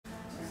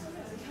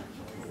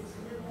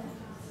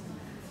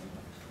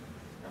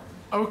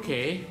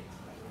Okay,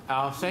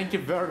 thank you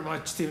very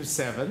much, Team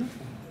 7.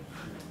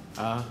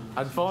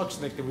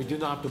 Unfortunately, we do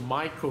not have the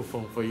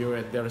microphone for you,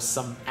 and there is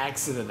some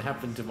accident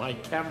happened to my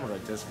camera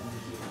just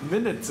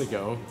minutes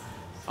ago.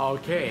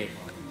 Okay,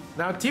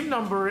 now team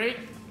number 8,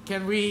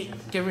 can we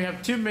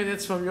have 2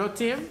 minutes from your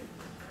team?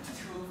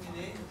 2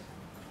 minutes.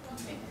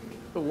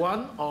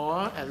 1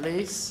 or at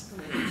least.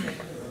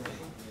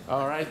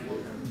 All right,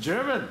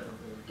 German.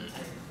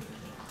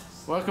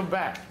 Welcome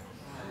back.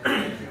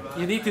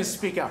 You need to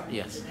speak up.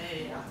 Yes.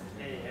 Hey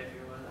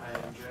everyone, I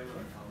am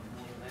German from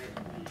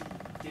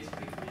This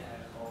week we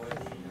have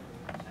already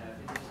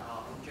finished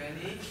our own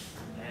journey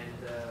and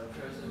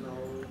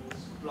personal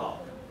blog.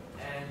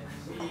 And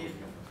we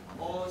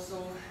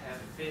also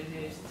have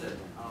finished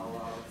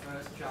our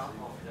first draft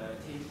of the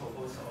team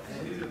proposal.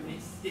 And we will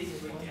meet this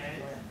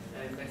weekend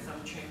and make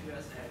some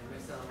changes and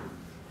make some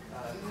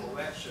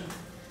correction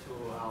to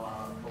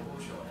our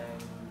proposal.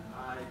 And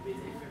I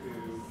believe we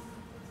will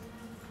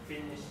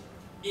finish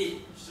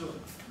it soon.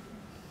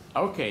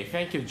 Okay,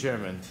 thank you,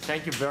 German.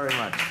 Thank you very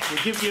much. We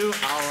give you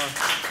our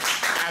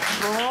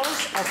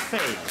applause of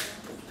faith.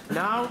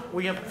 Now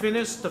we have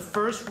finished the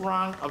first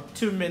round of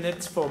 2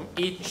 minutes from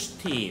each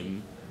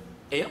team.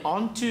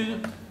 On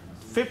to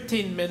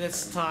 15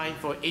 minutes time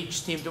for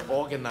each team to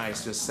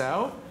organize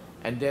yourself,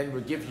 and then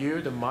we'll give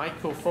you the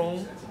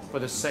microphone for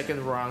the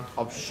second round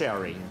of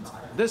sharing.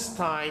 This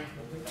time,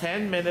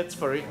 10 minutes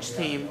for each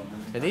team,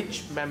 and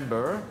each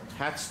member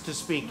has to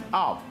speak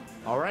up.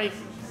 All right?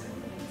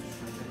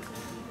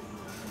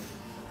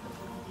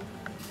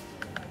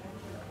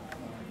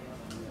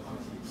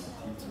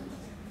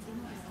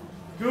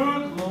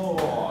 Good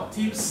Lord,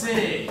 Team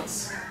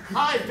 6.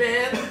 Hi,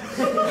 Ben.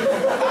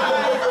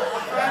 Hi,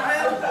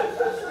 Brandon.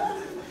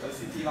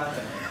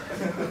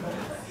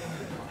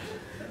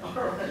 All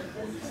right.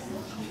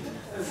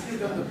 Let's give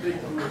them the big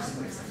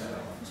boost next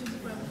time.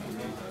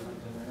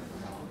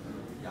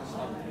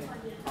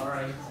 All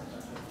right.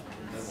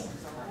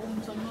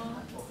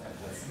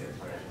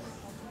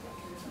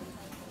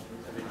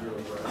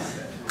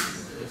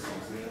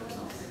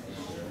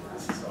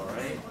 This is all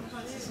right.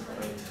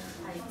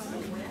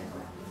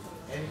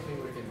 Anything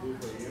we can do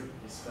for you,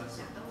 discuss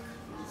it.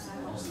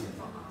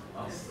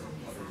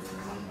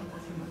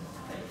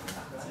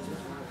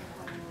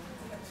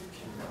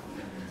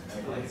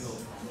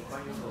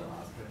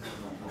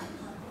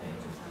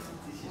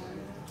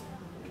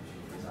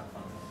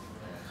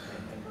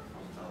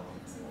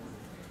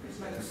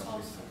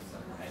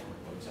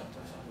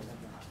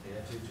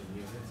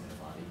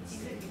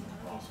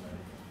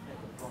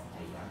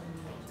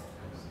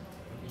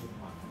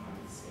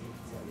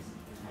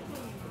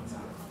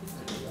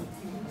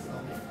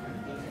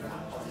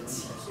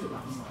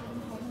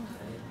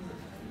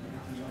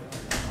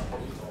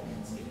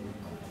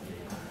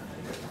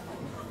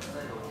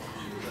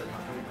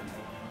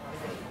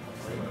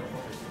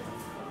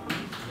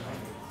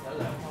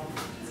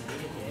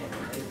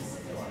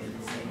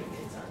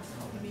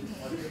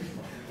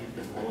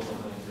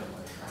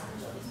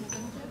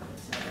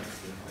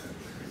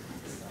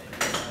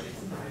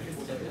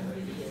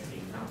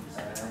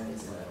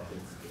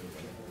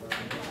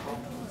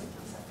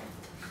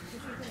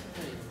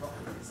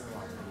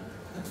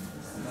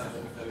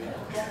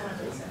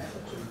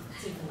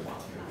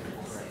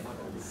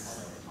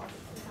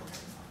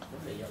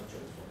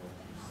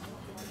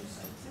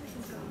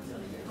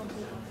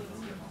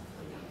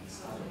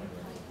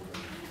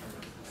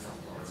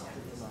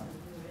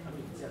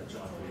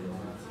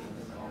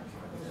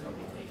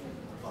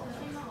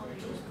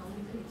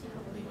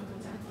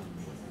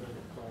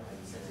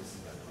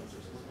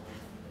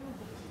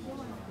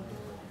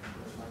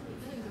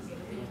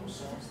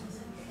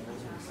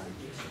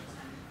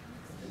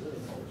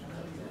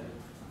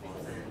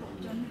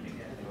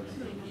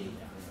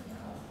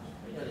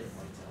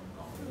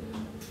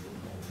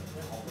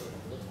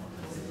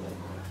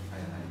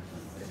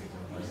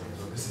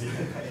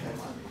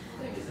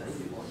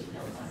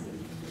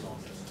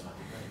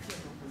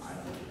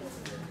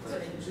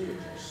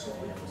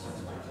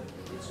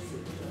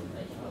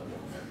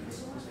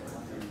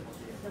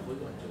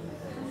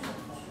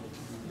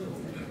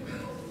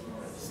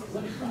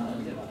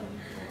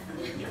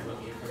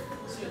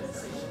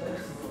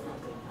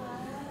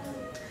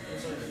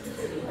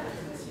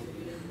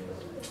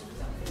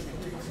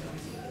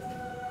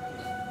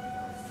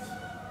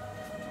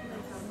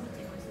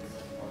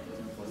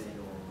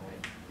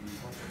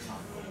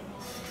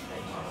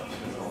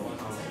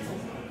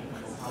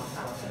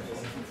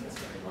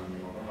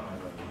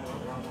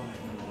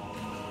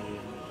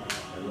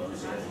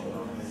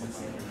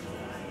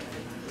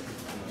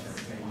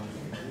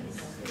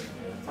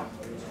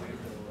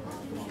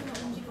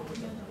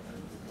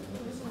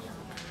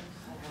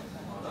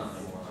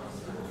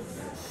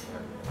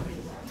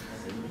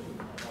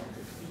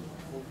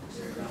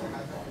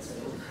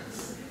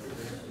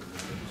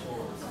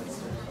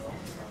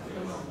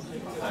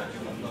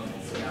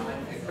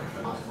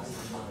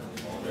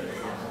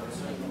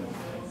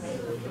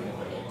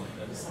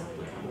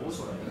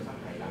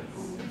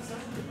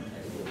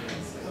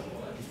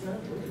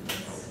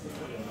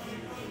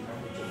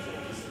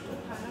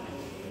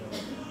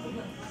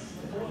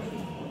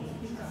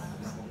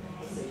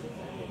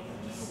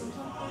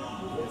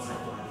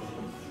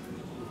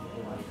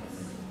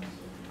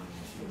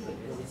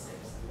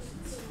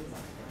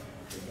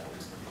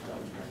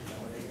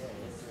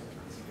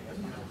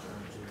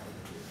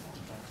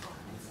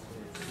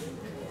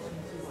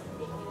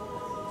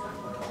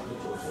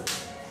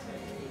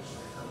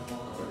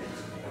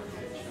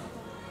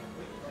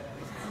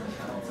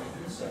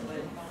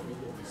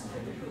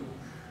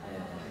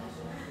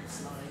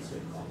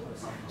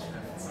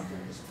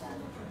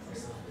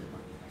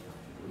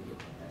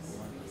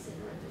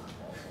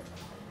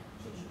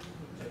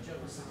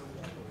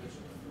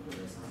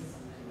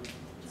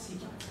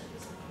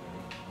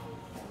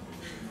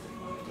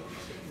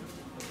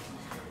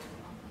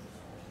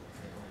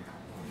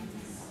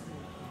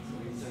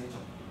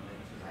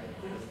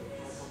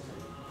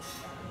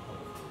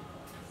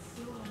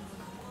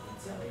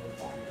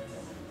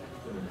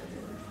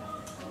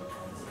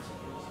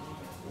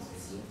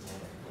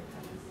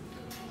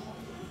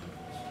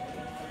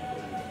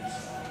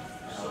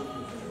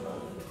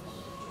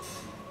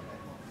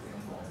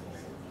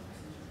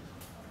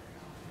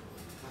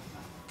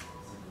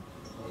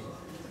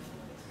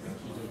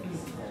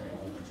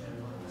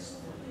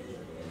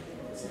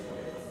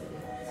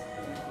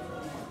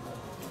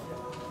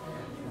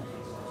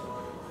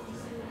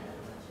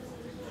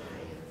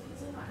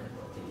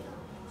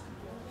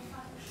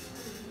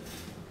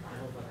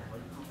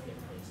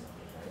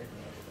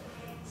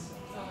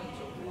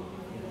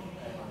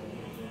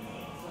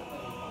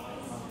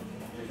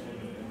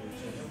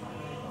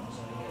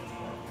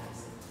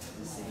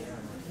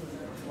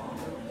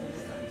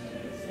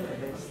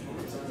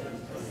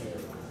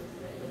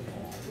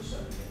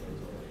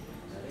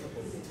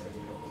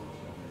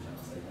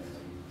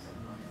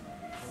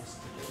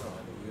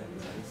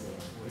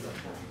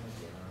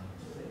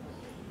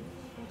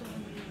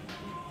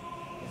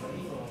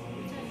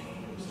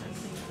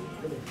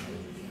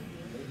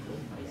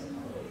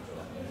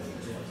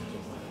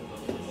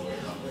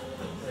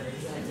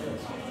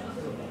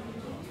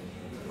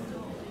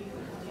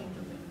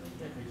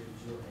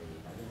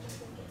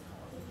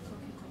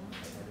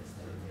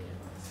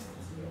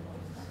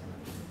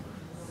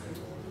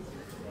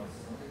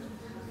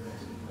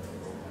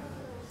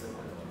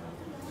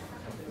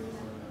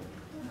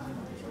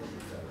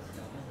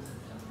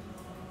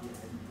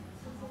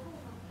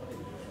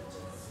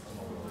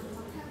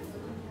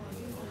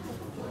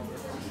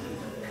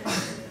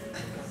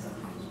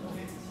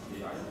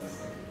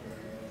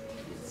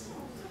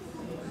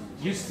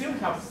 You still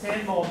have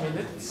 10 more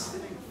minutes.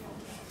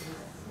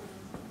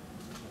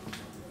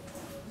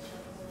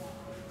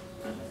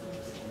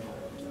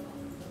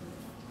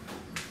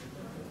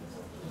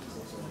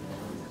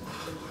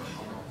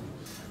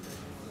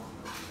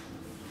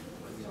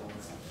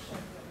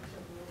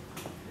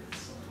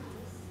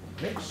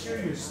 Make sure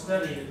you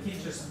study the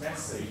teacher's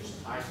message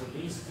I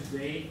released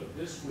today or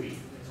this week.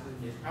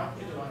 It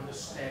helps you to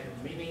understand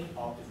the meaning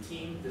of the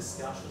team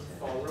discussion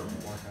forum.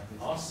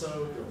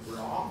 Also, the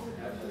blog,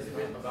 a little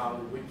bit about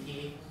the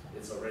wiki.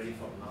 It's already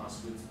from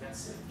last week's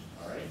message,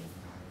 all right?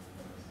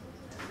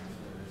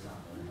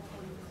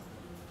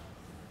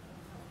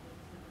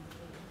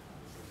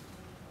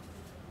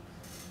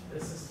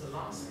 This is the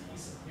last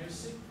piece of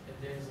music, and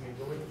then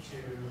we're going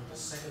to the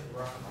second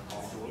round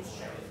of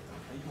sharing.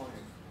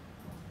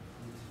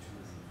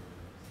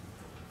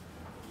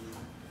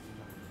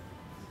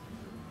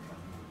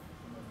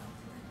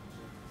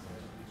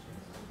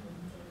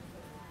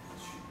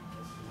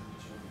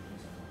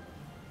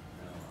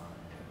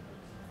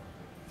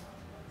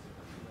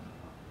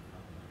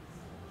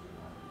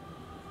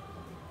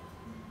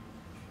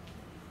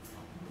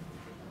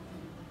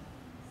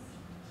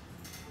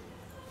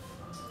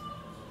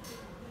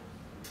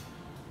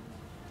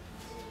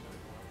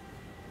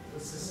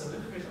 This is a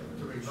little bit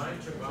to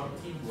remind you about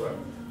teamwork.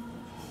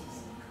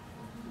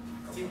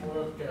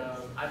 Teamwork,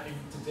 I think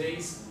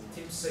today's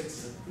Team 6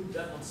 is a good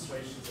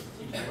demonstration of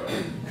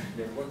teamwork.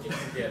 They're working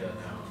together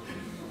now.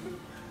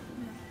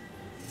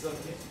 It's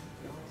okay.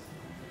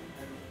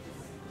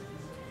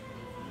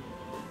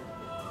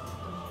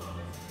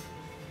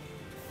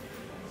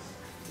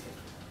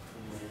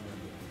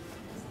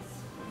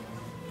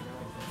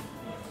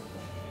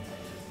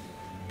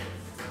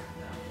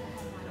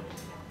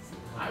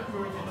 I'm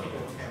going to take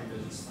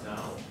attendance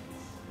now.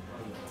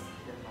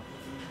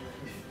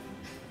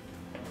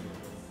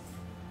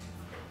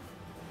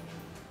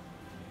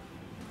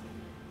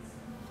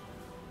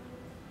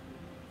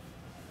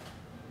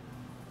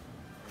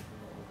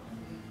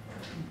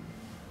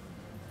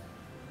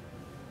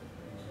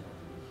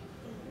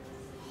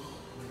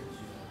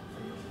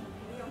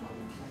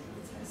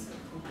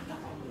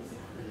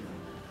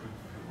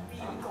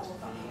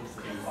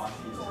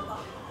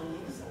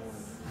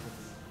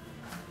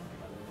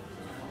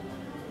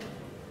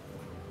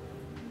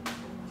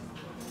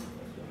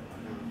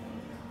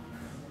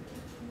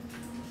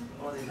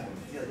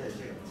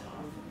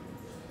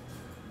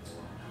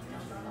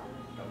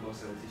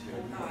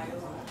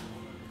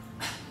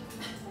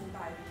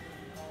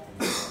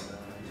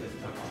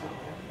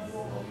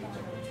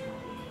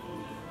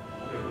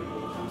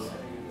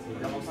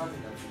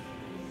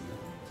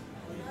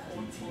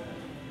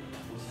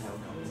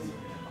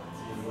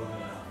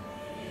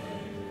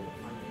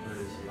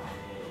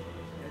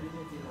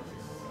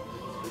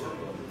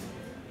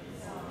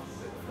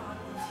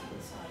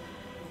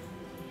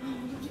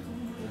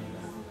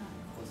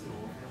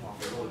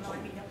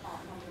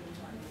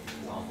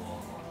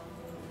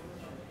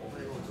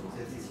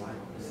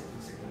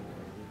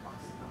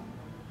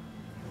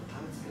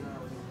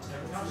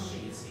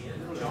 She's here.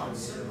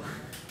 Johnson.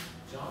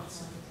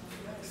 Johnson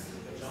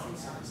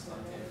is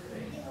not here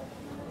today.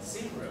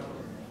 Zero.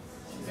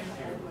 Thank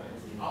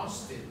you.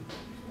 Austin.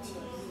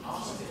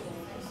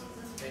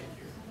 Thank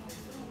you.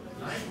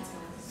 Knight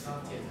is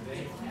not here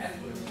today.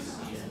 Edward is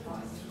here.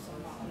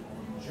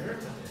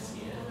 German is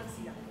here.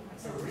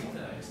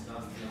 Farina is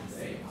not here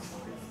today.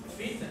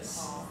 Venus.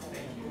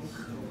 Thank you.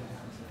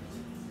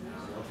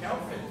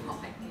 Kelvin.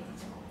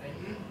 Thank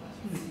you.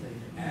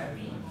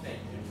 Abby.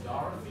 Thank you.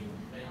 Dorothy.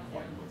 Thank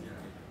you.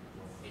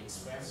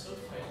 Espresso.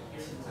 Thank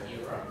you.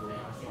 Ira.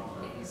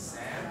 Thank you.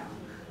 Sam.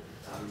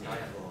 Not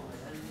here.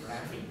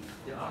 Rami.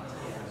 Not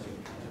here.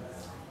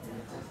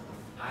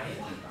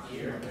 Ian.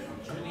 Here.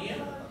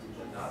 Junior.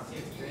 Not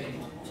here today.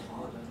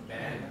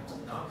 Ben.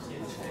 Not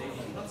here today.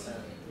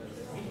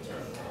 Peter.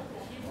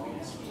 Kiwi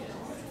is here.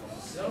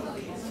 Zoe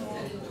is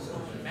here.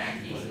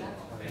 Maggie.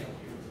 Thank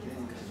you.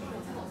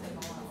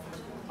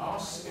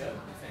 Oscar,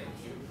 thank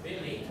you.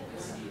 Billy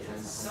is here.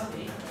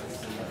 Sunny is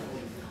here.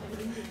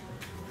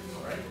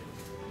 All right.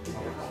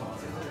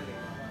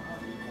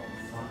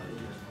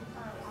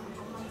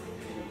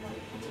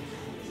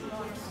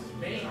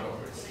 Mayor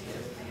is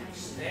here.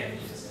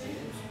 Stanley is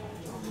here.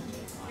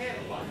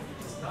 Caroline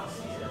is not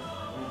here.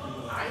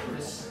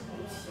 Iris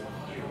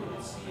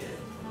is here.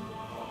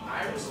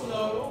 Iris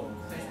Lowe,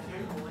 thank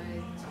you.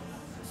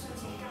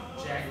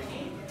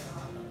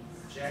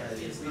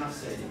 Jackie is not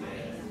here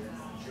today.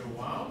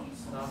 Joao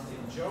is not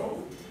here.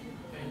 Joe,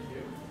 thank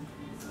you.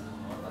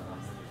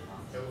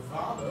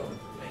 Elvado,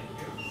 thank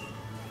you.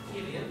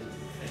 Killian,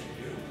 thank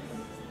you.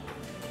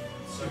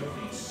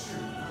 Sophie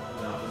Sue,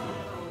 not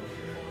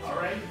here. All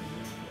right.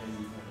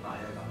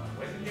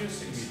 When the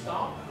music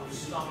stops, we'll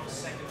stop the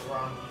second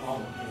round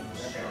of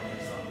sharing.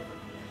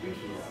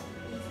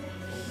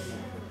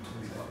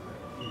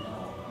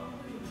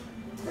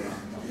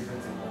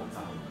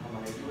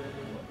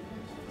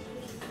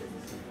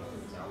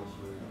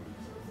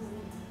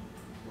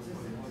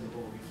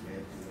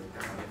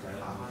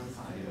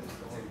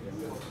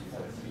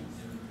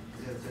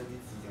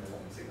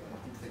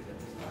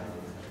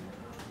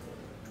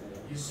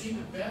 You see,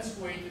 the best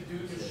way to do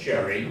the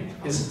sharing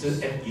is to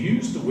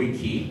use the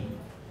wiki.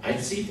 I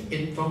see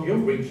it from your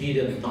wiki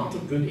that a lot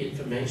of good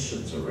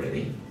information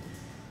already.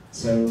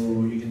 So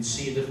you can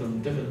see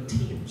different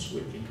teams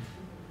wiki.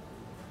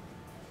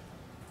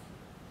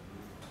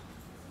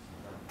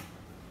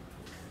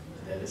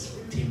 That is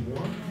from team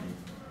 1.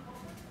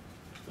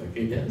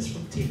 Okay, that is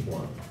from team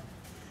 1.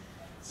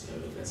 So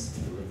let's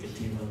take a look at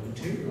team number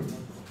 2.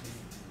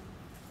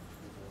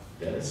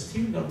 That is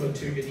team number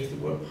 2, you need to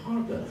work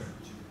harder.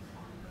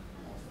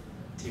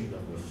 Team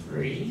number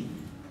 3.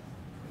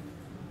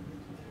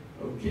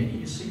 Okay,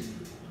 you see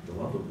a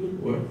lot of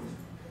good work.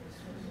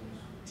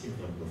 Team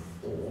number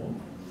 4.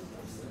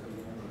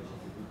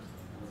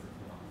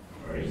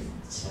 Alright,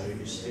 so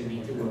you still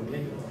need to work a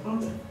little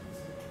harder.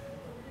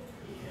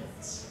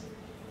 Yes.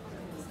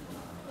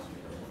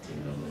 Team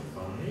number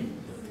 5.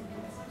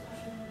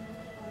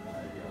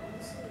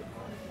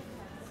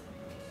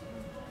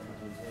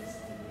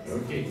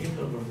 Okay, team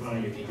number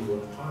 5, you need to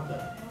work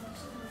harder.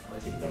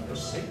 Team number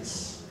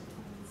 6.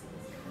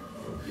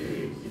 Okay,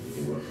 you need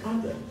to work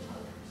harder.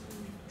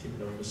 Team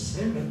number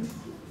 7.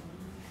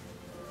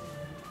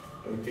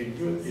 Okay,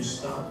 good. You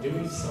start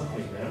doing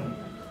something now.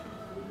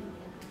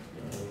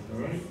 All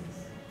right.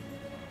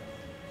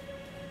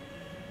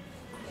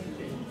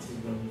 Okay, team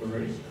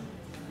number 8.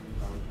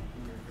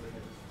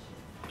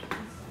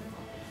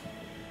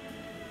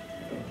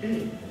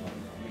 Okay.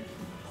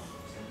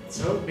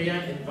 So may I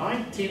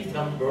invite team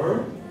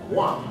number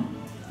 1?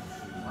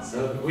 So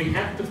we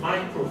have the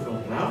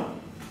microphone now.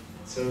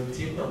 So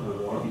team number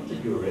 1, are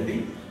you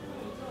ready?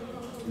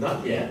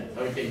 Not yet.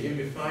 Okay, give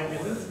me 5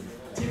 minutes.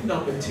 Team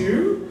number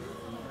 2.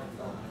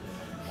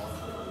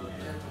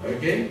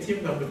 Okay,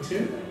 team number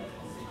 2.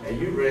 Are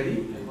you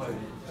ready?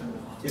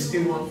 You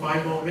still want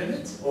 5 more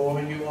minutes, or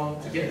you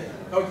want to get?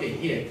 Okay,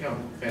 here,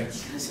 come.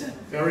 Thanks.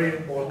 Very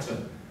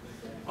important.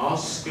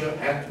 Oscar,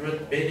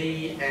 Edward,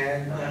 Billy,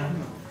 and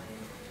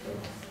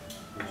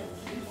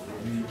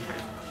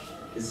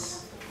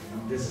this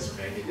is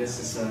Maggie. This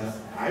is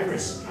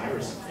Iris.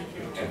 Iris, thank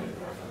you, Edward.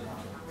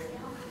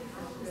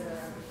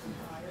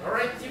 All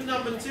right, team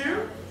number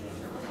 2.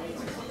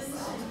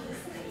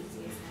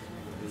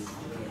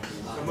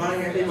 Good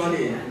morning,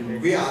 everybody.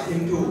 We are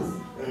team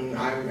 2, and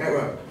I'm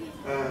Edward.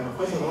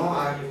 First of all,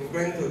 I'm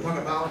going to talk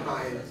about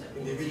my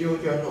individual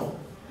journal.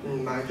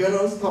 My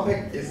journal's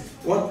topic is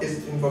what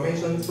is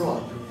information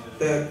fraud.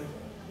 The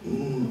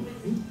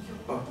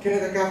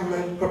Canada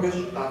government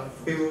published a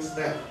few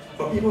steps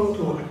for people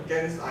to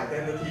against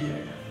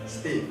identity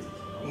theft.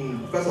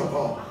 First of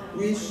all,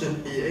 we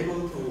should be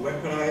able to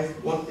recognize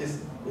what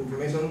is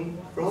information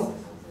fraud,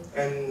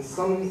 and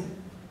some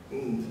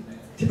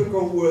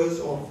typical words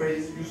or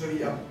phrases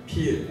usually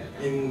appear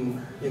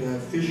in a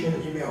phishing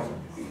email.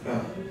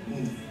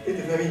 It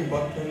is very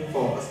important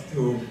for us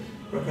to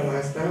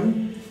recognize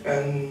them,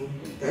 and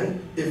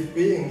then if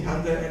we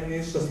encounter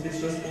any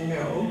suspicious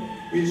email,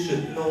 we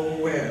should know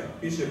where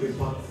we should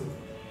report to.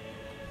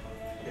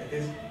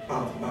 This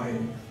part of my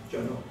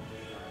journal.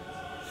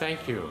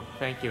 Thank you,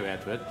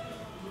 Edward.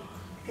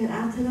 Good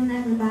afternoon,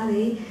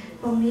 everybody.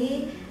 For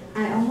me,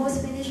 I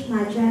almost finished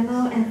my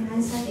journal and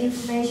find some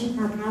information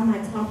about my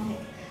topic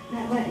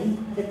that were in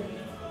the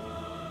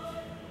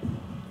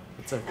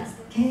It's okay. as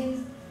the case.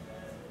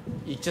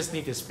 You just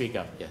need to speak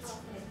up, yes.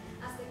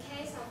 As the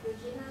case of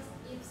beginners,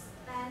 if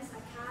Stan's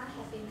account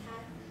has been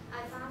hacked,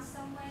 I found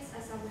some ways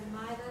as a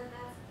reminder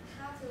that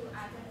how to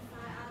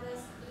identify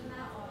others'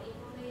 email or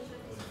information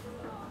is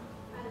true or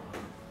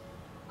credible.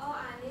 All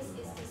I need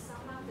is to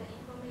sum up the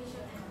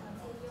information and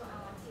continue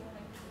our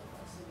teamwork.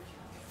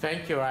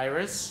 Thank you,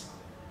 Iris.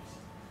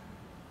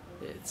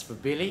 It's for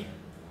Billy.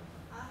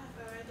 I have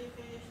already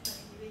finished the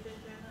individual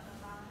journal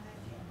about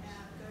hacking and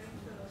I'm going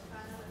to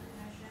find out the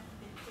connection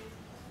between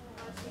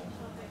our team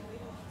topic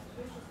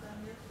which is the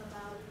myth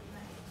about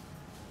email.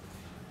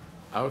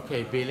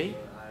 Okay, Billy.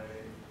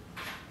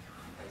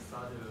 I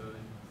started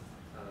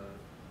to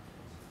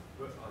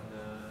work on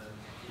the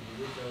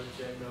individual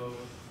journal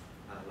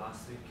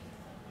last week,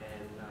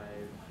 and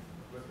I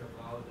worked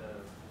about the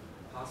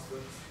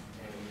passwords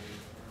and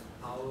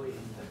how the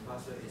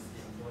password is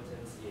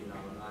important in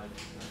our life,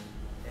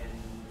 and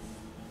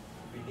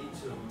we need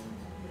to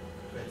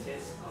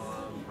protect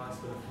our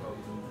password from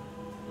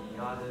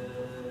the other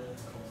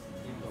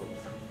people,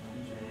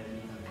 and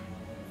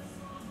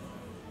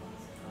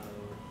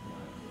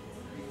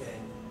we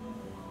can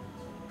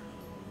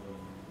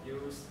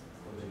use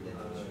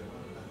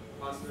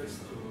passwords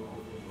to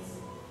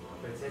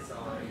protect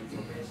our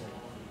information.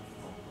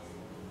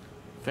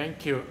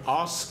 Thank you,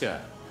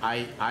 Oscar.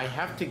 I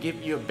have to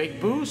give you a big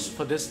boost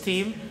for this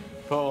team,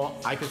 for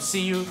I could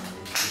see you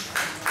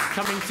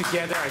coming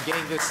together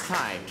again this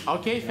time.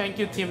 Okay, thank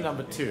you, team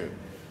number 2.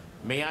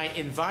 May I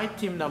invite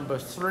team number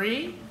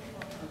 3?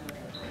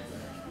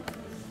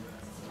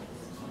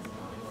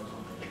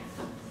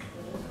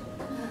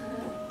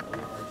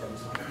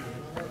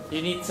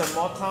 You need some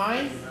more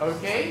time,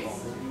 okay?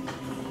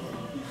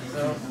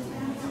 So,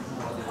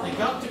 there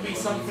got to be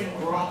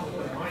something wrong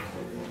with the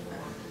microphone.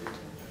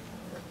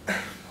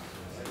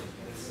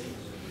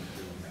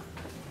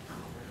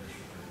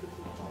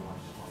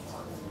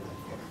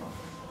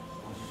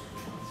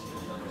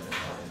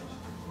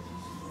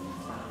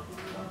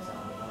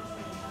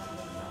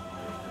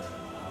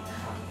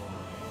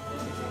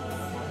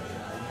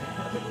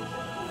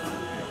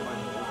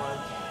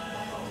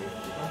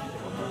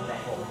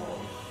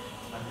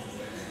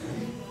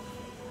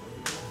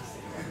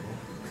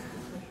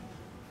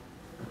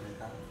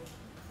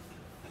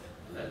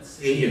 Let's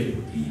see if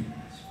the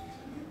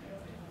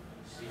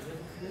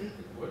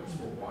works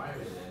for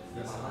wireless.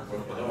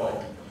 Work at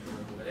all.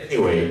 But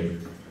anyway,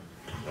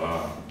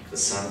 the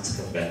sounds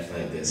come back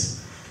like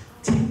this.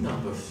 Team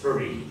number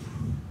 3,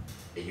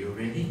 are you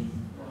ready?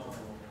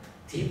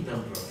 Team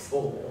number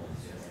 4,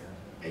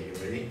 are you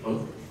ready?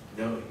 Oh,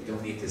 no, you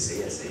don't need to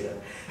say it, say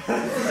it. All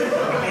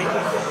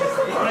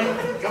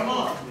right, come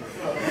on.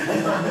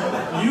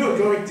 You are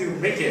going to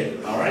make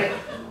it, all right?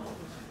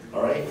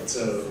 All right,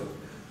 so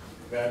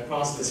may I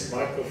pass this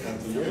microphone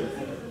to you?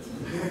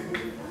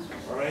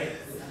 All right,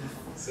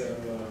 so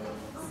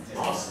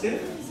Austin?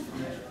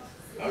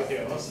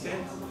 Okay,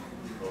 Austin.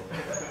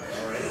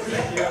 All right,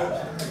 thank you.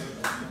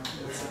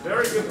 It's a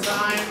very good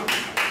time.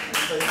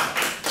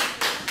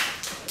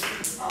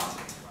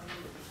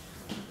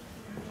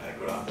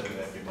 Good afternoon,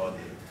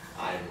 everybody.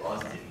 I'm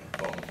Austin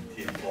from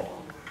Team 4.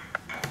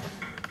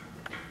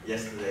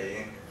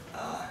 Yesterday,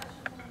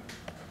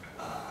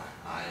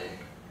 I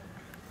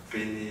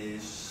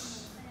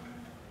finished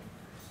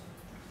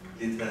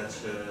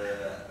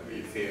literature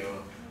review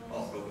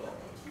of book of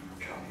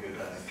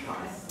computer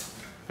science.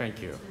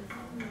 Thank you.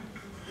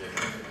 Yeah.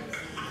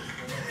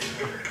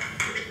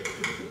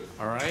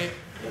 All right.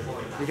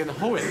 You can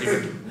hold it.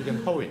 You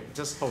can hold it.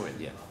 Just hold it.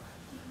 Yeah.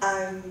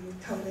 I'm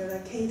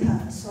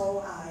communicator,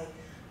 so I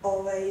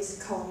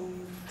always contact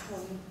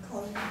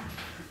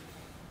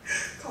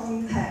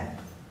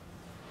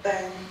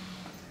them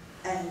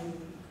and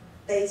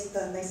date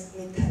the next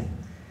meeting.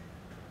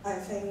 I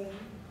think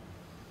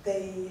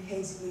they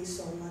hate me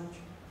so much.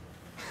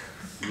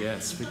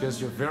 Yes, because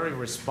you're very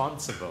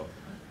responsible.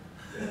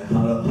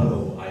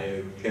 Hello, I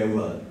am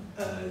Kevin.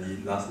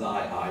 Last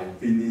night I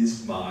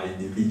finished my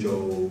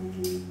individual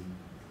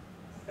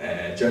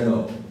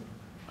journal.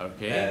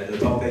 Okay. The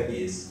topic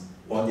is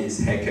what is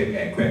hacking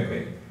and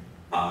cracking.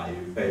 I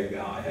think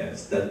I have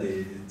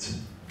studied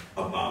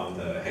about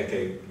the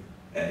hacking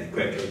and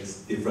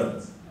cracking's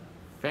difference.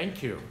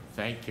 Thank you.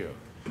 Thank you.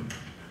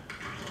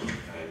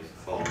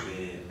 For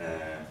me,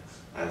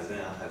 I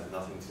think I have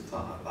nothing to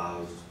talk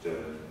about the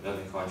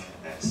learning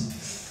contract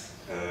as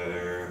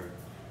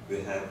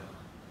we have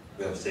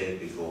said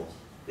before.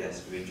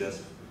 Yes, we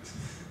just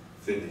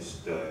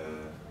finished the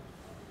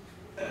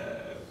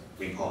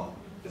report,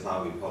 the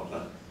final report,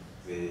 but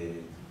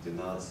we do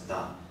not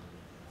start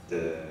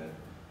the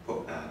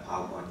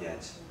PowerPoint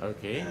yet.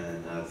 Okay.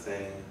 And I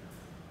think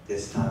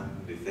this time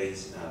we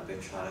face a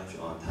big challenge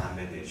on time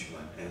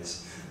management,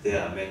 as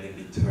there are many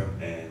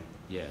midterm and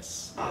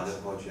Yes. other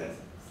projects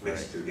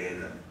mixed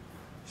together.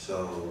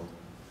 So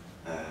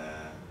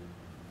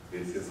we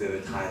feel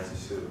very tired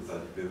too,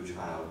 but we will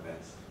try our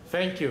best.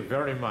 Thank you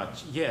very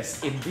much.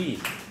 Yes,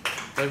 indeed.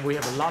 And we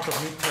have a lot of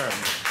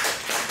midterms.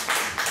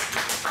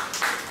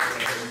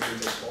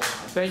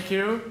 Thank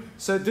you.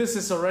 So this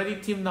is already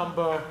team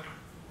number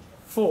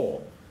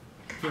 4.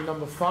 Team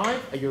number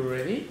 5, are you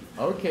ready?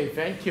 Okay,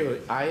 thank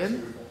you,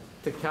 Ian,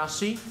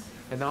 Takashi,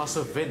 and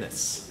also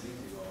Venus.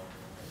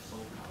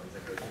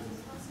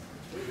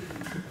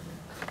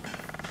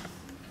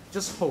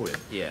 Just hold it,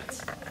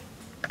 yes.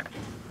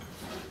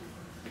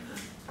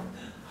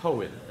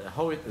 Hold it,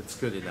 it's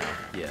good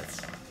enough, yes.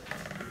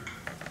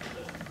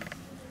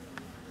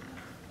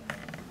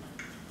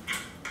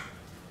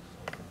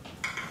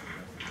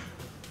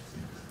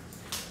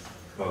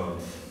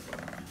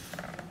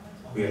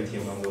 We are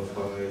team number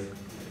 5.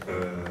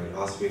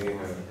 Last week, on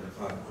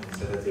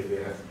Saturday, we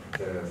have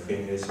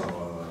finished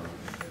our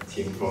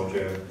team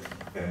project,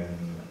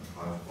 and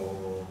I've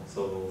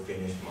also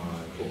finished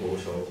my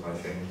proposal, I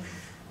think.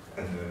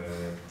 And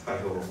the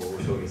title of the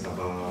proposal is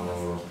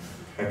about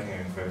hacking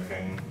and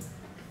cracking.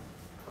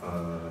 I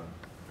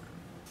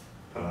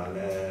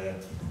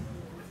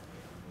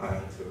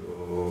had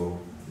to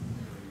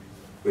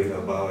read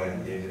about,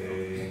 and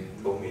he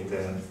told me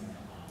that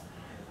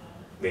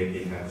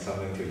maybe have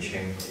something to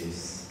change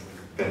is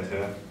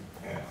better.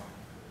 Yeah.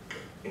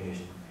 Finish.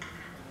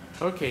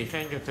 Okay,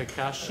 thank you,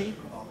 Takashi.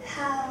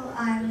 Hello,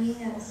 I'm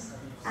Venus.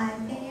 I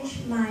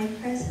finished my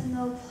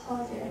personal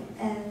project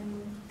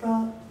and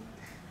brought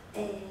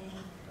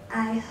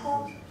I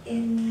hope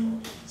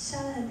in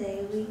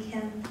Saturday we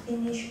can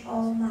finish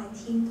all my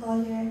team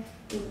project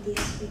in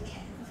this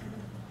weekend.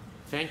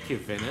 Thank you,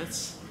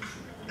 Venus.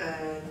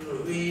 And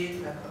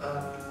we have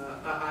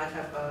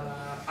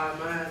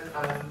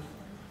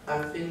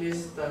I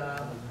finished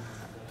the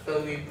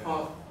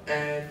report,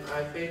 and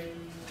I think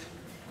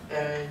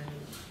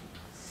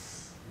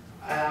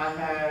I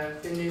have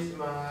finished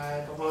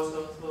my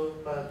proposal too,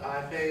 but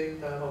I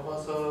think the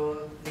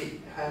proposal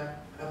have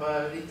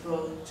a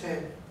little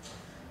change.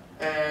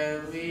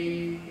 And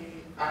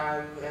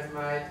I and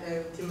my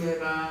team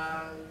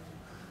member,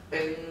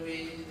 and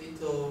we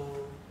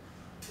little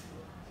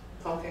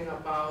talking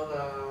about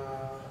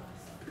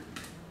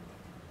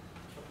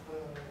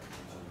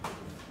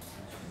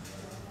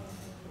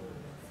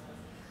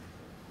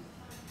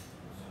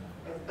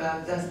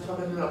just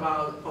talking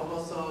about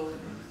proposal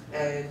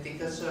and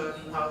discussion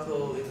how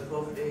to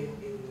improve it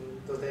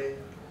in today.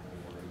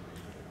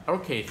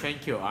 Okay,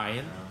 thank you,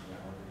 Ian.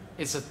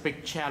 It's a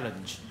big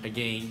challenge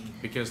again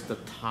because the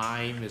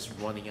time is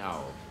running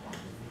out.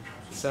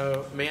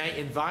 So may I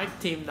invite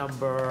team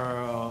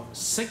number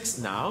 6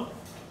 now,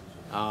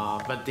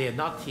 but they're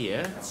not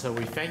here. So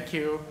we thank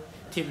you,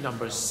 team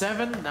number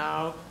 7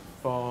 now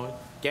for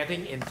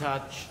getting in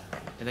touch.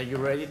 And are you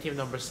ready, team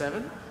number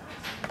 7?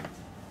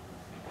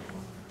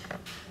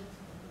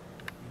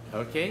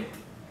 Okay.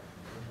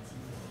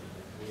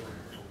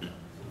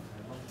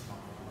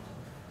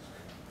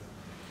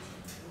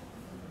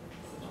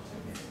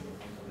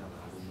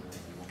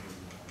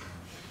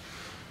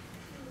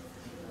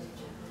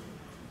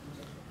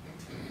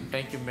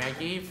 Thank you,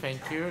 Maggie.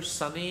 Thank you,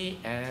 Sunny.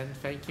 And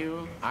thank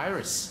you,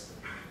 Iris.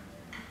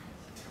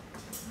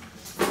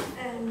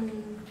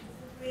 And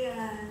we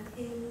are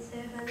team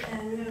 7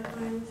 and we are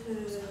going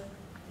to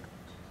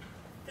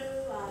do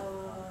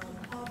our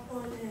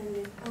PowerPoint and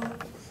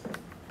reports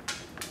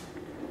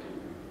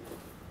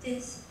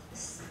this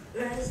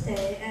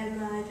Wednesday, and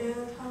my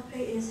journal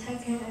topic is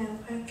hacking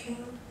and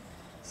cracking.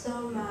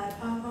 So my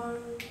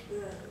PowerPoint,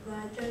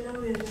 my journal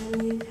will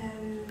mainly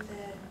tell you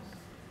that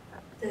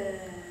the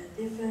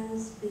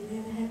difference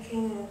between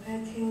hacking and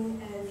cracking,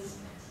 and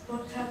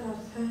what kind of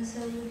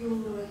person who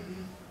would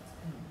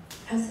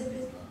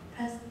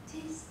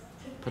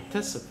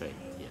participate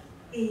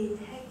in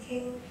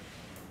hacking,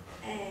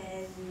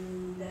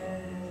 and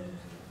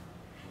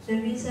the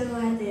reason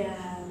why they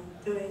are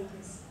doing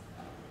this.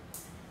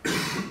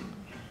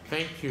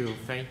 Thank you,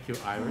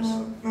 Iris.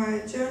 My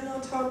journal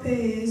topic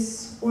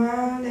is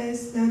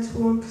wireless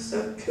network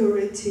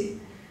security,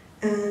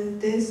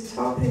 and this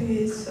topic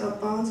is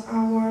about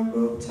our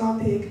group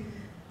topic,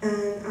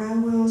 and I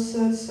will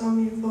search some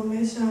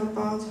information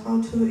about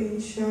how to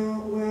ensure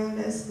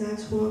wireless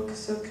network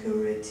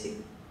security.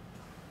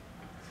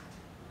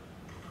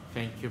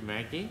 Thank you,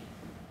 Maggie.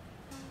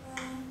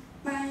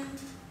 My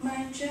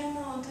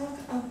journal talk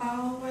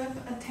about web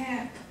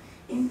attack,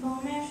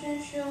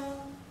 information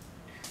show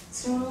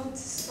through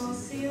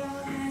social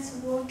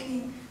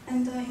networking,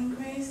 and the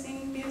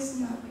increasing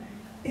business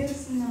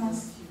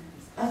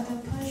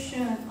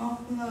adoption of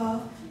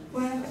the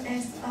web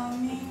as a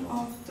means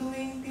of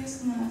doing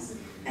business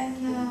and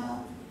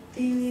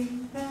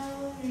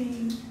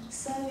delivering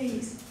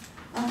service.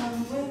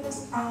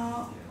 Webs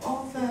are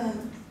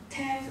often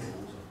tech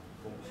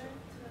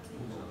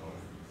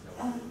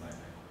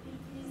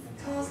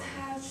cause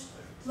huge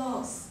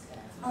loss.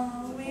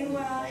 We will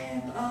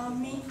have a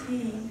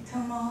meeting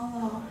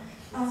tomorrow.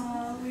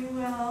 We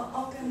will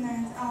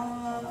organize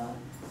our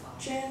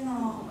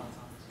journal.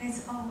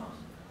 That's all.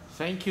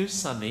 Thank you,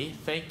 Sunny.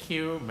 Thank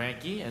you,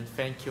 Maggie, and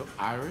thank you,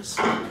 Iris.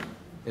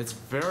 It's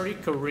very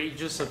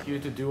courageous of you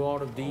to do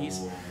all of these.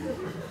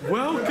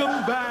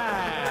 Welcome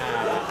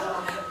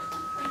back!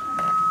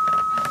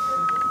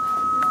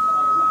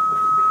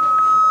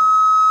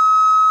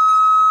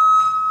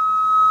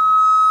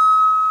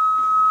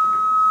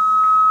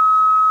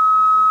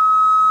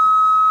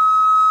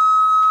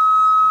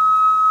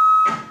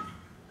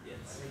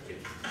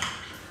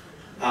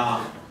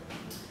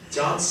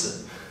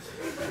 Johnson,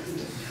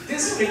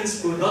 these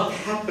things will not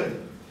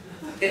happen.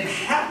 It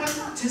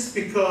happened just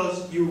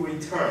because you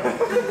returned.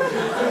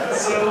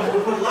 So we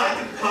would like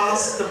to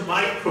pass the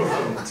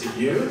microphone to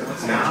you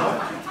now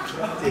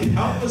to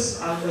help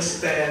us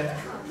understand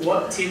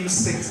what Team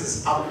 6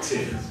 is up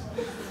to.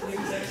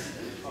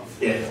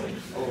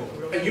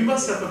 Yeah. You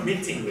must have a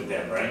meeting with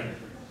them, right?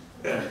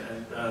 Yeah.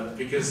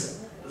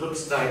 Because it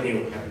looks like they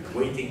will have been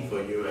waiting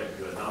for you and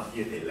you're not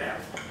here, they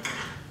left.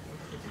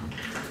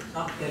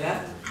 Oh, they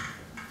left?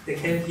 They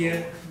came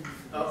here.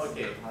 Oh,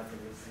 okay.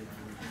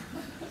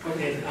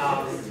 Okay,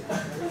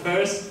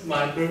 first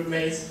my group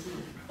mates,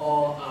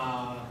 or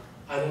I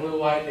don't know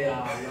why they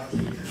are not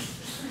here.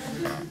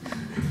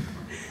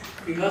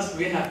 Because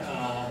we have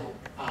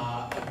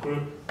a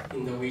group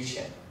in the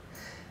WeChat,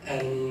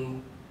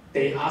 and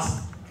they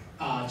asked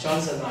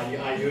Johnson,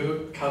 are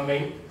you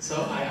coming?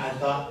 So I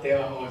thought they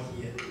were all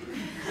here.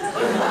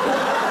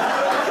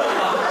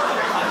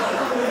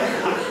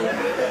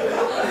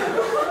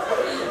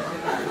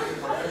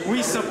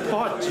 We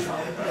support you.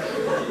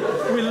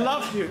 We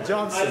love you,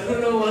 Johnson. I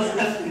don't know what's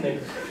happening.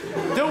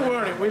 Don't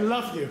worry, we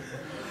love you.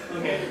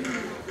 Okay.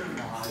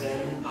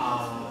 Then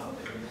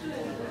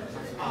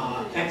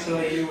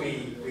actually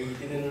we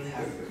didn't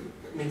have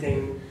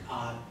meeting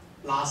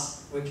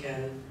last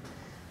weekend,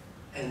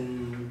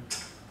 and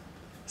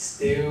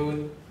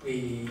still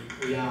we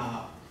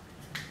are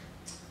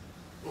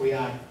a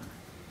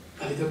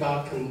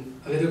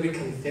little bit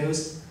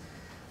confused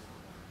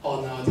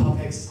on our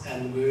topics,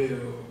 and we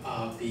will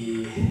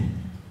be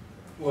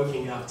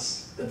working out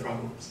the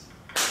problems.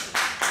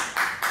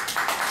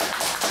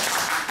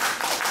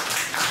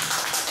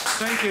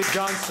 Thank you,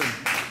 Johnson.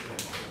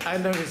 I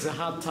know it's a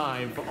hard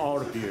time for all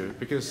of you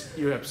because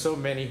you have so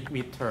many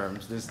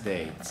midterms these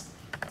days.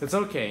 It's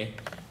okay.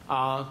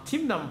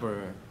 Team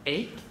number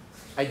 8,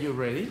 are you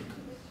ready?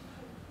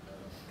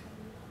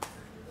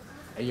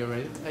 Are you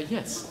ready?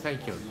 Yes,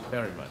 thank you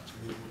very much.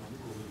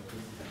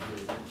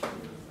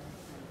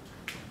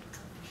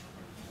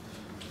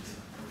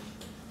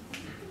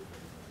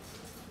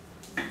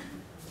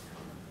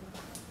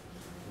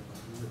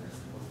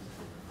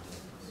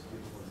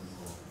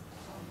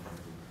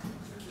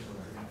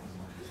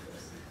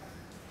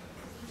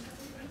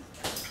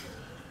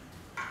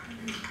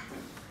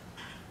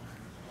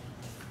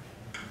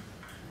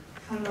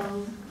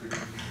 Hello.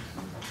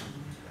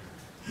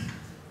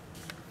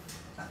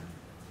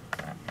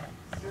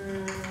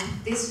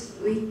 This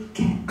week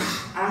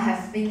I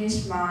have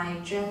finished my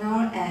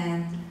journal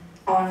and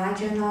online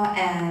journal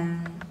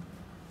and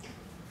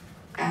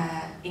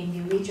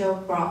individual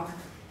blog.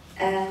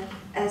 And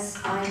as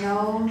I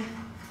know,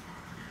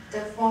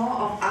 the four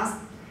of us,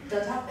 the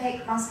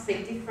topic must be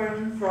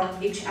different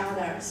from each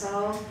other.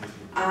 So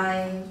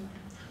I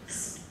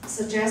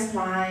suggest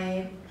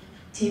my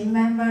team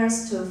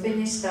members to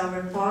finish the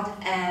report,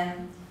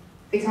 and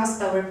because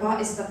the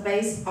report is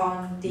based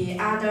on the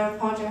other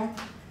project,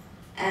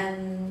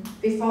 and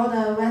before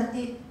the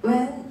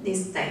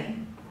Wednesday,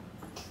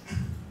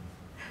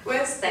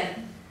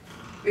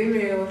 we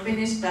will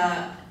finish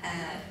the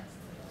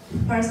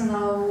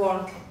personal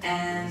work,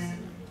 and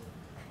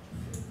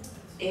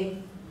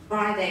in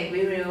Friday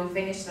we will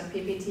finish the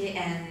PPT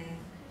and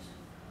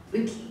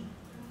wiki.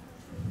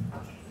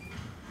 Okay.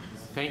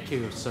 Thank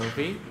you,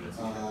 Sophie.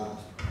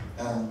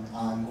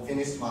 I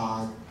finished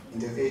my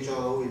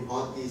individual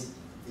report.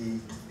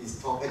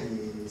 Its topic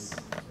is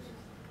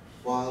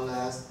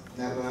wireless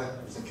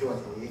network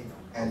security,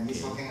 and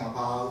it's talking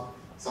about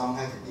some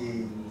hack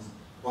in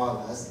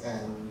wireless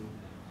and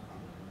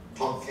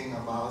talking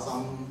about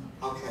some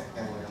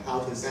how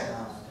to set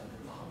a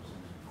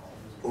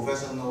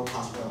professional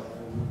password.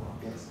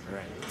 Yes.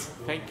 Right.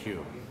 Thank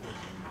you.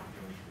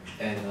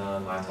 And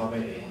my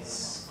topic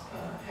is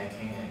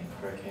hacking and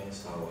cracking.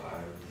 So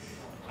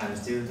I'm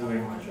still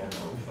doing my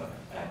journal, but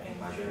in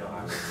my journal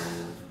I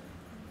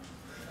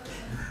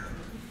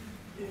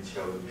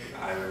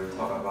will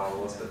talk about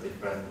what's the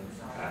difference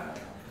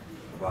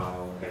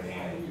about hacking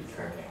and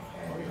cracking.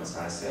 And as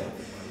I said,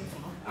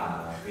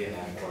 we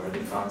have already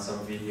found some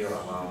video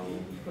about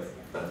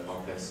the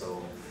topic,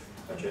 so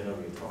my journal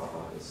will talk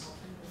about this.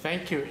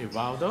 Thank you,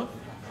 Ivaldo.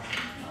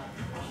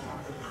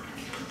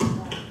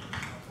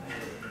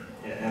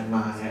 And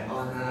my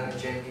honor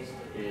journey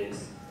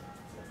is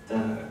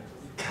the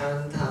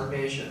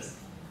countermeasures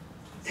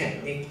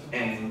technique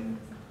and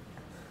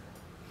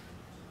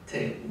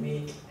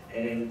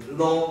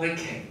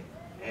lawmaking,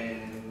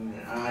 and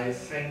I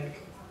think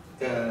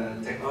the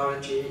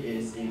technology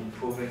is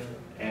improving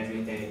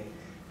every day,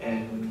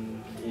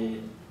 and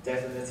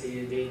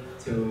definitely need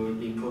to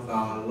improve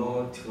our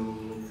law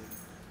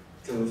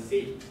to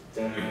fit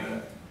the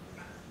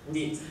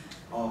needs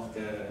of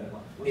the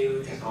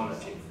new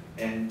technology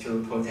and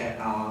to protect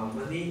our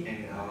money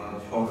and our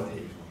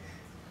property.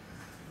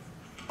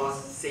 For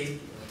safety.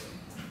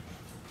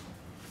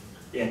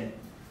 Yeah.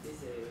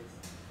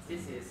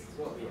 This is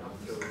what we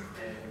up to,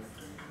 and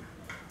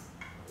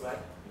right?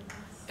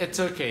 It's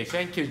okay.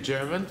 Thank you,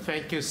 German.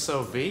 Thank you,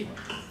 Sophie.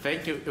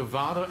 Thank you,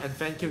 Ivano, and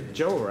thank you,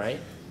 Joe, right?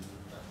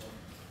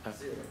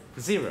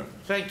 Zero.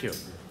 Thank you.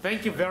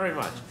 Thank you very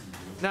much.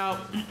 Now,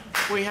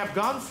 we have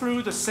gone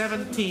through the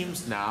 7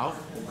 teams now,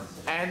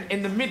 and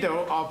in the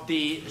middle of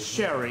the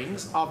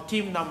sharings of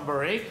team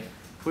number 8,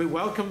 we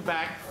welcome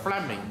back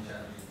Fleming.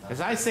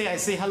 As I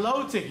say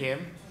hello to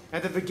him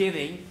at the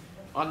beginning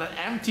on an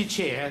empty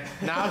chair.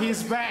 Now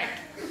he's back.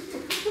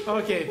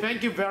 Okay,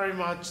 thank you very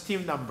much,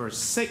 team number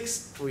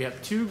 6. We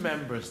have 2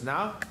 members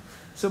now.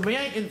 So may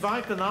I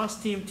invite the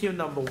last team, team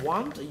number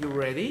 1. Are you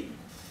ready?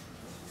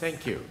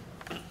 Thank you.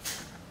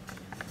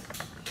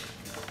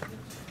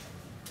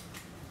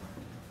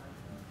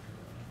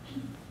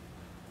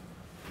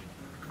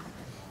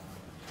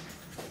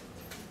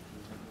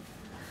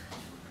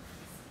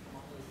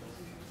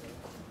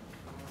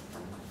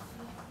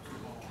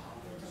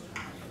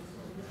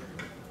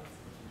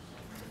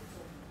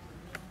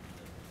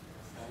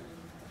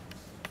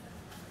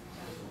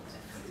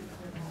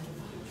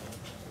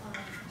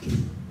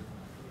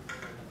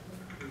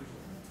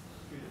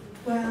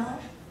 Well,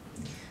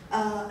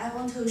 I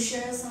want to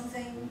share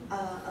something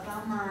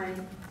about my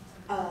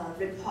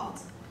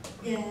report.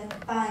 Yeah,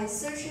 by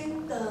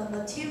searching the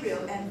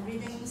material and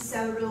reading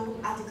several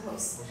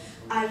articles,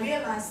 I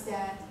realized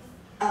that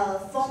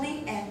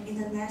forming an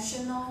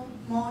international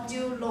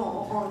module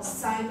law on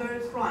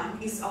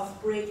cybercrime is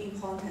of great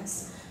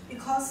importance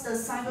because the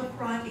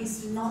cybercrime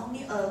is not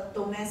only a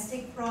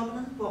domestic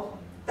problem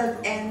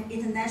but an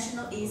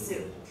international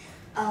issue.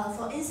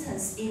 For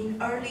instance, in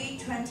early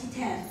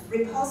 2010,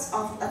 reports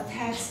of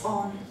attacks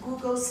on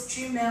Google's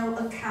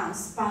Gmail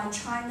accounts by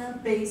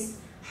China-based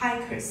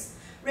hackers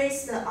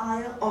raised the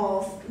ire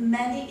of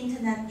many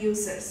internet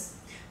users.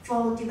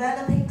 For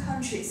developing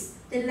countries,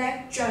 they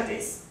lack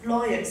judges,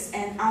 lawyers,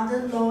 and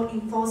other law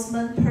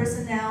enforcement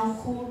personnel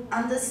who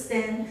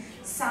understand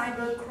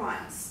cyber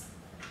crimes.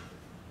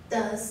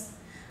 Thus,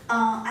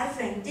 I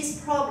think these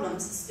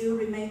problems still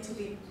remain to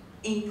be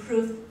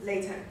improved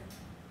later.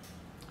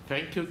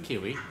 Thank you,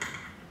 Kiwi.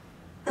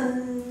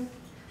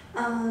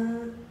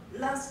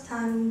 Last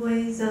time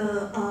we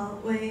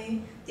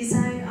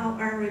designed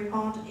our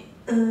report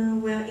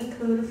will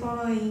include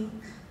following: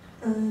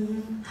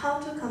 how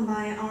to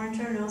combine our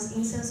journals'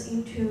 insights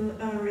into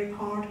a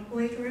report,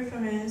 which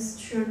reference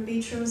should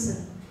be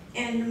chosen,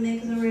 and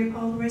make the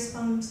report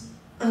response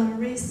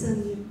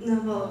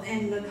reasonable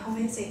and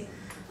convincing.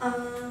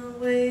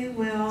 We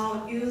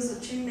will use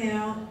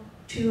Gmail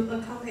to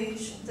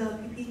accomplish the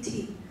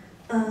PPT.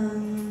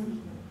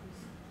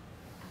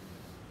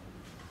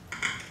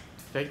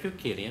 Thank you,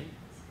 Killian.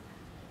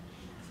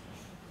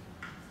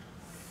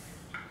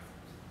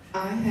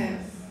 I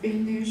have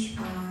finished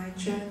my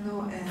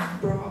journal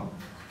and blog.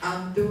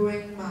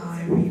 During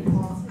my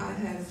report, I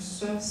have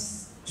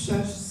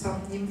searched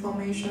some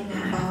information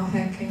about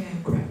hacking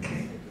and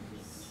cracking.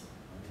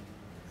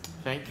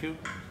 Thank you,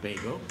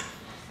 Bagel.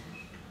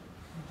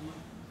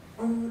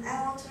 I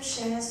want to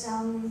share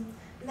some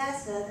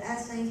method I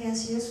think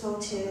is useful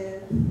to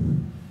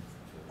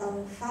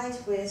fight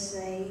with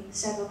a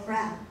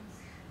cybercrime.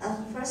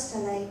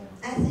 Firstly,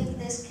 I think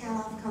this kind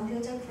of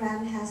computer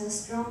crime has a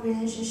strong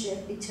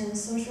relationship between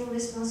social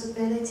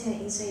responsibility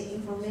in the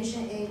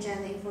information age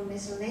and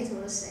information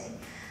literacy.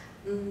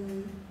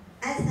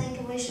 I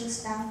think we should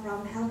start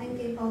from helping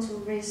people to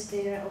raise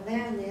their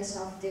awareness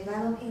of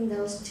developing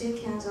those 2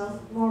 kinds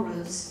of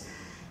morals.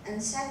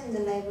 And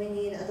secondly, we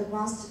need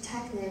advanced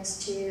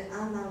techniques to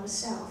arm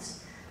ourselves.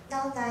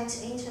 Now that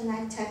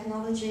internet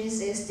technologies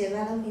is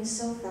developing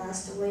so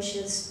fast, we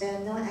should spare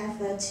no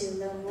effort to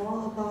learn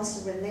more about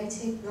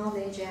related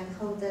knowledge and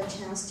hold the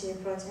chance to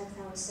protect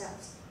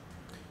ourselves.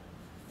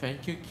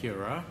 Thank you,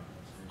 Kira.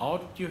 All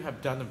of you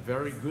have done a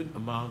very good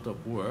amount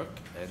of work.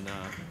 And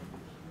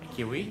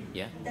Kiwi,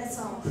 yeah? That's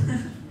all.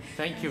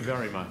 Thank you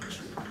very much.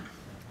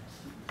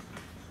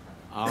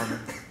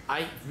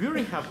 I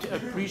really have to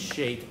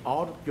appreciate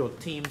all of your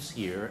teams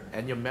here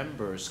and your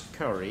members'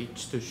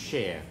 courage to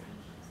share.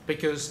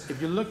 Because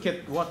if you look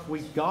at what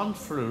we've gone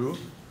through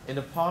in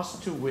the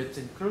past 2 weeks,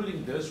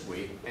 including this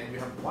week, and we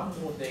have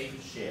 1 more day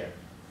to share,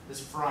 this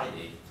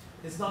Friday,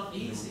 it's not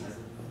easy.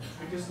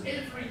 Because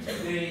every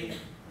day,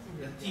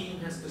 the team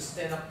has to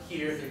stand up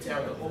here to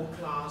tell the whole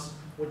class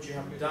what you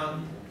have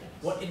done,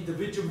 what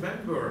individual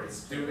member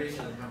is doing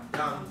and have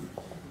done.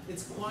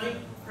 It's quite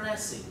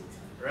pressing,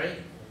 right?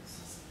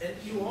 And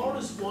you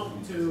always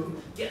want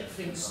to get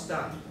things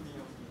done.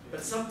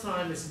 But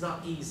sometimes it's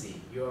not easy.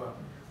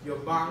 You're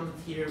bound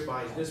here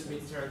by this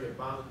midterm, you're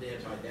bound there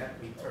by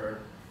that midterm,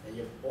 and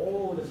you have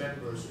all the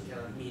members who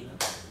cannot meet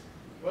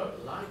Well,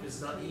 life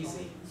is not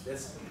easy.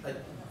 That's a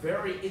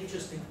very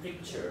interesting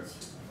picture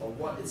of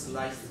what it's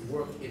like to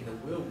work in the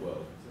real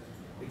world.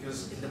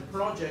 Because in the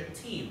project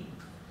team,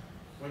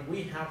 when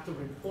we have to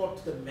report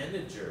to the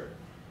manager,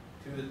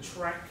 to the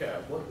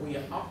tracker, what we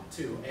are up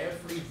to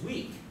every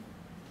week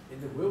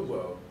in the real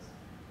world,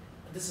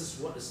 this is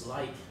what it's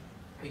like,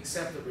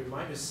 except that we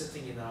might be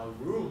sitting in our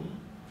room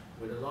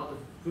with a lot of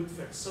good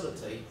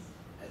facility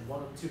and one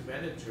or two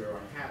manager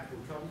or head who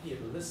come here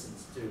and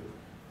listens to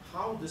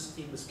how this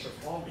team is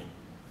performing.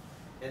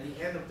 At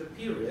the end of the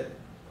period,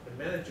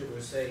 the manager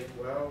will say,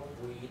 well,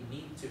 we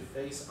need to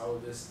phase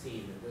out this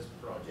team in this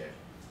project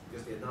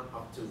because they're not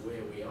up to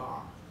where we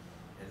are.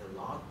 And a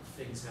lot of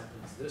things happen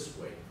this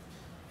way.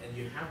 And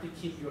you have to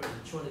keep your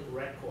electronic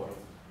record of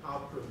how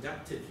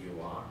productive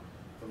you are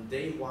from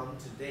day one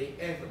to day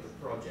end of the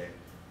project.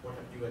 What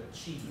have you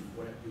achieved?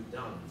 What have you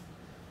done?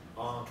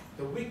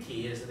 The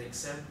wiki is an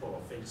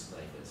example of things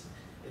like this.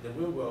 In the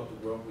real world,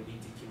 we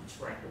need to keep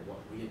track of what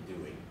we are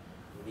doing.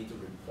 We need to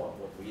report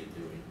what we are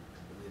doing.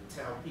 We need to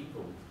tell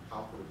people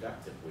how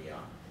productive we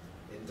are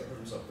in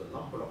terms of the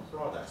number of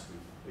products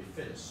we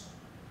finished.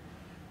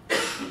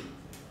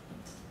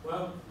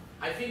 Well,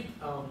 I think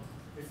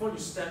before you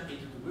step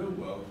into the real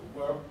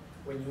world,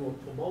 when you are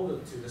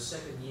promoted to the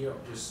second year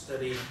of your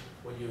study,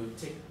 when you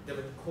take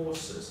different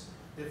courses,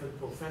 different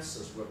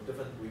professors with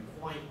different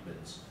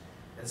requirements,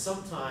 and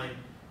sometimes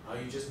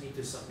you just need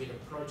to submit a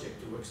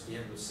project towards the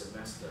end of the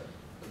semester.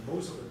 And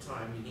most of the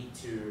time, you need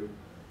to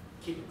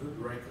keep a good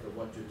record of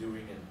what you're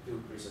doing and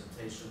do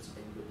presentations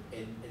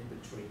in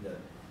between the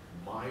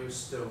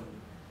milestone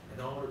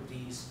and all of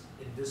these.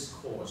 In this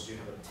course, you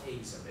have a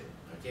taste of it.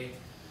 Okay,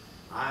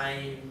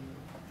 I'm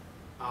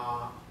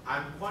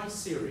quite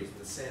serious in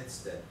the sense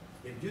that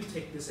if you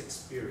take this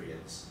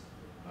experience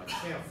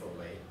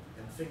carefully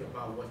and think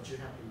about what you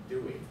have been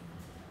doing,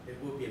 it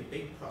will be a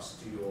big plus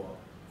to your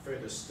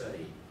further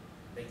study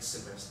next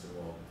semester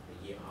or the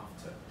year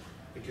after,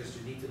 because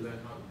you need to learn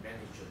how to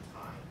manage your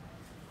time,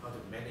 how to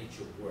manage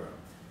your work,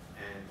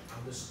 and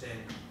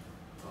understand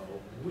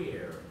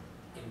where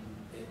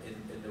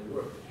in the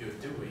work that you're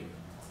doing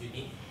you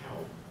need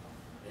help,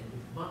 and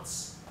you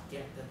must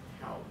get that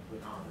help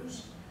with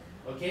others.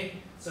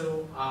 Okay,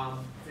 so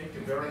thank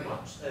you very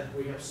much, and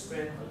we have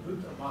spent a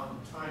good amount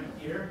of time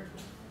here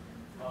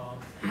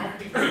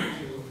helping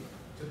you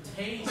to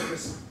taste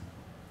this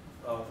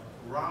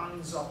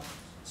rounds of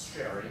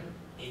sharing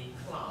in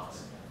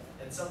class,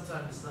 and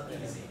sometimes it's not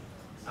easy.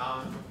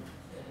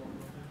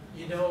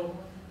 You know,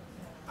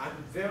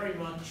 I'm very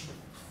much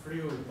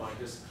thrilled by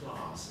this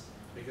class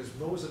because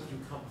most of you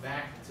come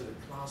back to the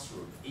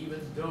classroom even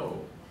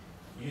though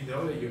you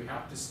know that you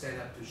have to stand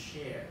up to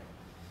share.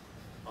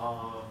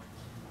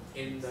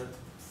 In the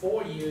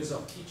 4 years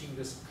of teaching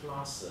these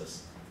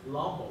classes,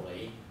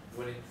 normally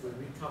when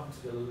we come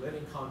to the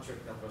learning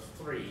contract number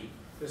 3,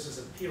 this is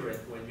a period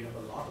when you have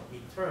a lot of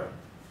midterm.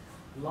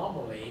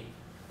 Normally,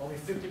 only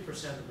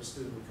 50% of the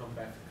students will come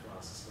back to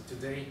classes, but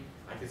today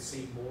I can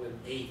see more than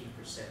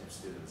 80% of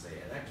students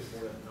there, and actually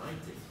more than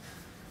 90.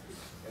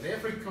 And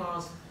every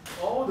class,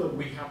 although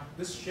we have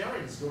this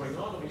sharing is going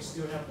on, we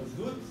still have a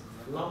good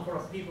number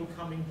of people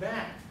coming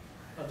back.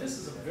 Now this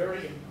is a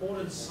very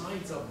important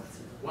sign of,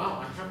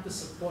 wow, I have the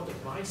support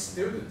of my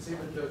students,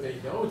 even though they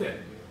know that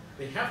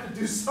they have to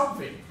do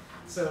something.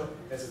 So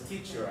as a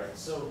teacher, I'm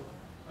so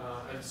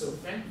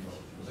thankful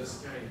for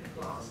this kind of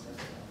class.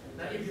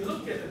 Now if you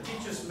look at the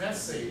teacher's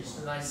message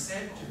that I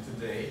sent you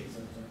today,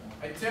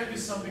 I tell you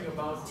something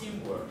about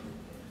teamwork.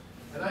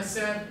 And I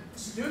said,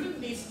 student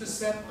needs to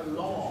set a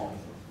law.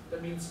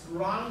 That means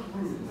ground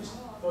rules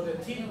for the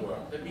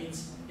teamwork. That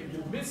means if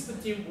you miss the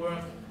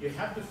teamwork, you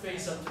have to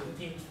face up to the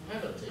team's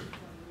penalty.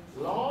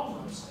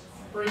 Laws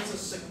plays a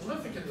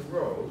significant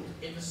role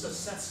in the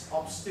success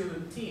of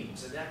student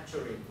teams and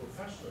actually in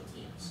professional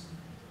teams.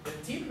 The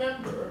team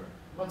member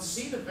must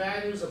see the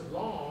values of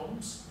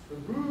norms, the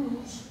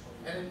rules,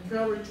 and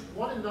encourage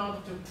one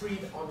another to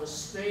treat on a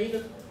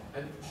stated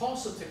and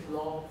positive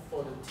law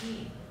for the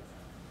team.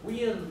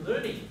 We are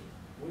learning.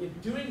 We are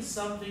doing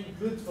something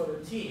good for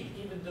the team,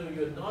 even though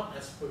you're not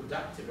as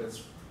productive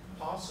as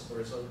possible,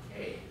 it's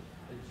okay.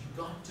 But you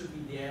got to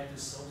be there to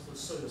show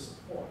your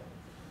support.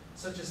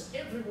 Such as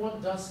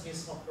everyone does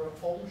his or her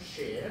own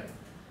share,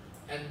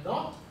 and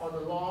not on a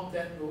law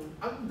that will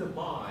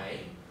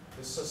undermine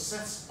the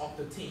success of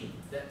the team,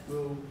 that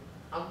will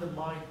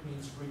undermine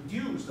means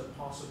reduce the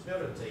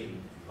possibility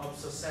of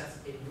success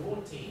in your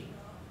team.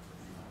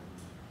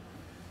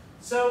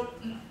 So,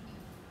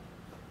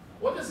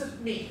 what does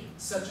it mean?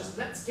 Such as,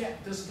 let's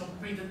get this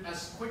completed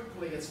as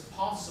quickly as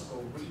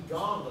possible,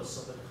 regardless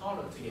of the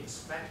quality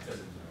expected.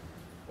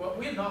 Well,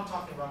 we're not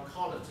talking about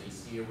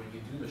qualities here when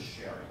you do the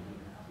sharing.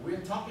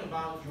 We're talking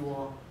about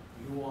your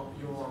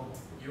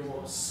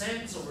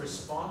sense of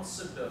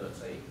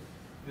responsibility,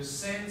 your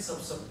sense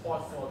of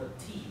support for the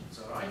teams,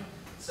 all right?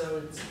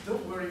 So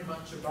don't worry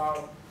much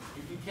about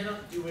if you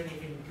cannot do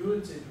anything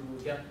good, you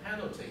will get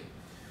penalty.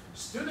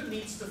 Student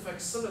needs to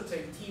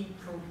facilitate team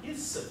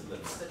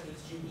cohesiveness. That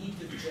means you need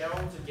to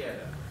gel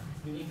together.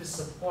 You need to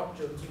support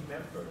your team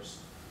members.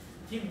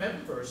 team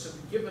members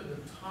should be given the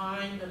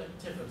time and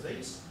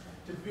activities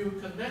to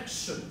build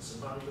connections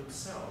among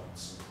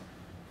themselves.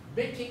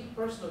 Making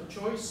personal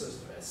choices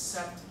to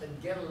accept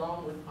and get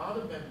along with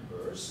other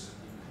members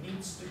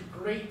leads to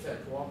greater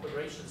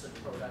cooperation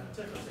and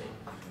productivity.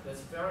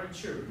 That's very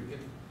true. You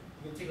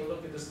can take a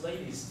look at this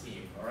ladies'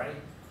 team, all right?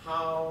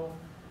 How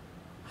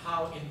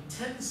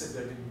intensive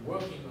they've been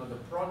working on the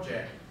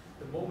project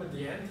the moment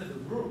they enter the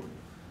room.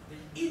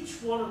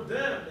 Each one of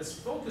them is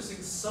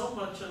focusing so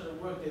much on the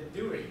work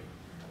they're doing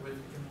with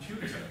the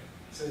computer.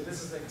 So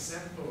this is an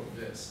example of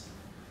this.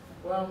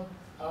 Well,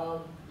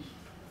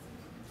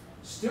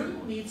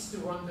 student needs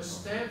to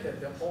understand that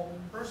their own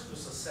personal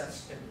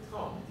success can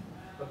come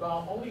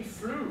about only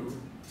through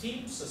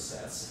team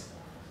success.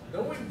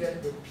 Knowing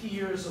that your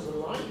peers are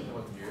relying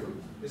on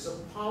you is a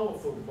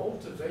powerful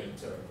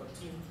motivator for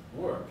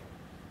teamwork.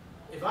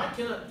 If I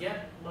cannot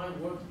get my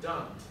work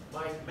done,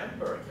 my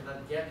member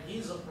cannot get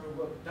his or her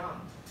work done.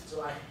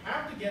 So I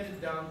have to get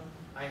it done.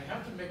 I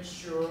have to make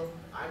sure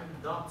I'm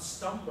not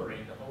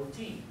stumbling the whole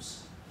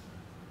teams.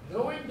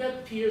 Knowing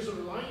that peers are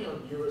relying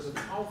on you is a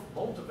powerful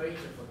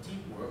motivator for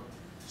teamwork.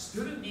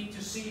 Students need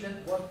to see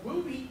that what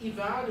will be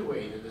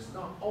evaluated is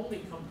not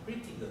only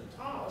completing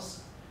the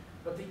task,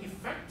 but the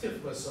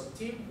effectiveness of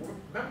teamwork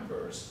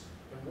members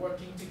and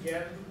working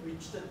together to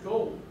reach the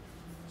goal.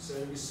 So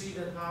you see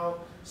that how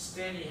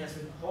Stanley has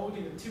been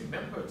holding the two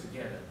members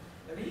together,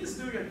 and he is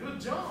doing a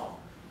good job.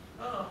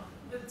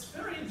 It's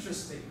very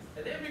interesting.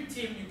 At every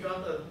team you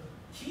got the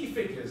key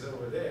figures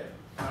over there,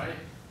 all right?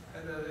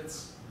 And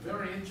it's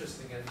very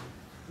interesting. And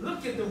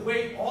look at the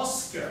way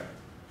Oscar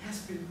has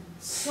been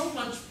so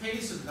much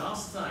patient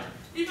last time.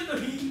 Even though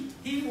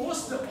he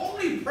was the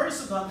only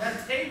person on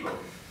that table,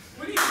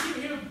 we need to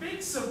give him a big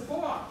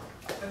support.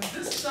 And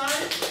this time,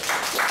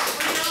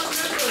 21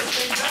 members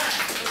came back.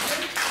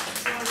 Okay?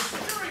 So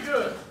it's very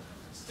good.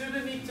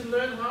 Students need to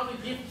learn how to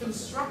give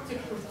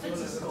constructive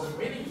criticism and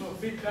meaningful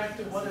feedback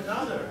to one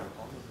another.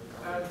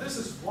 This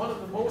is one of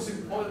the most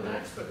important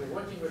aspects of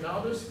working with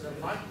others in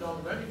a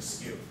lifelong learning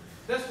skill.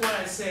 That's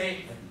why I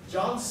say,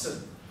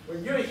 Johnson,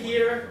 when you're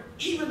here,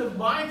 even the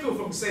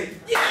microphone say,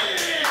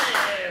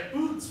 yeah,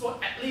 boots for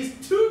at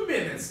least 2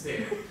 minutes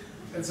there.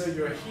 And so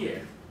you're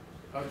here.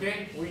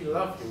 Okay? We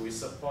love you, we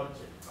support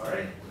you.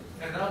 Alright?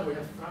 And now we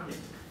have fun.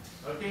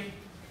 Okay?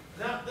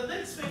 Now, the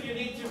next thing you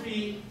need to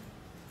be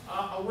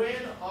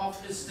aware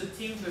of is the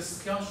team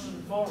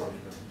discussion forum.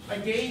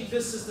 Again,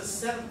 this is the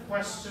set of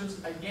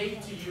questions I gave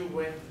to you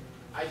when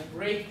I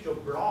graded your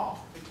blog,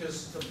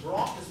 because the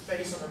blog is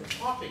based on a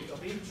topic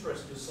of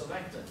interest you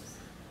selected.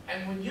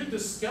 And when you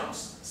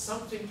discuss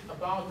something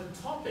about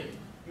the topic,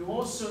 you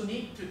also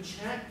need to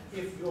check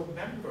if your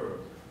member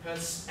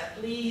has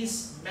at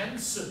least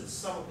mentioned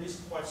some of these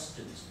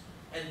questions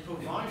and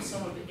provide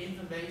some of the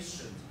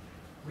information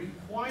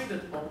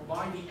required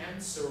by the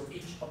answer of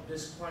each of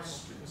these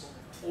questions,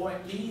 or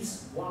at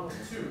least one or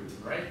two,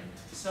 right?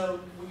 So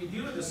when you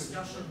do a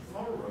discussion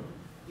forum,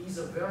 these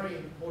are very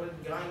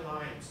important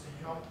guidelines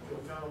to help your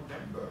fellow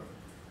member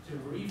to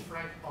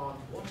reflect on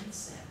what he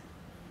said.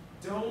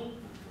 Don't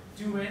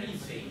do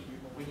anything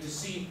when you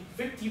see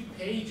 50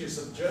 pages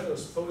of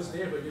journals posted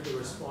there for you to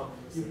respond.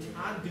 You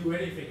can't do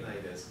anything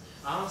like this.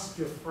 Ask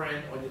your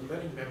friend or your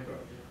learning member.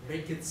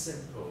 Make it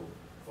simple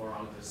for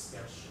our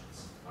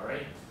discussions. All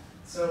right?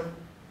 So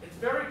it's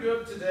very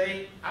good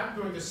today. I'm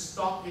going to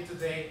stop here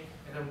today,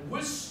 and I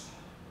wish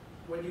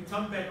when you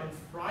come back on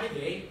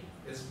Friday,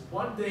 it's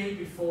 1 day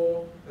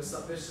before the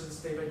submission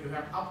statement. You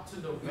have up to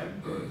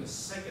November the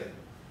 2nd.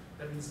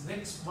 That means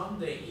next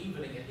Monday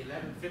evening at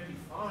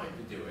 11:55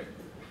 to do it.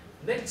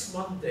 Next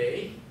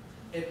Monday,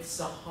 it's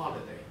a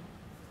holiday.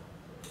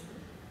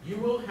 You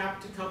will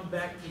have to come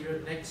back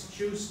here next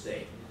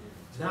Tuesday.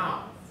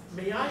 Now,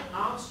 may I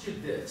ask you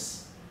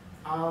this?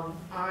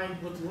 I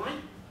would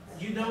like,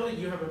 you know that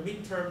you have a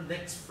midterm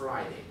next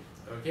Friday,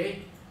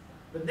 okay?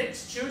 But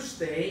next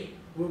Tuesday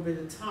will be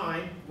the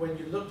time when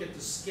you look at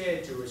the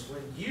schedules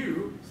when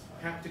you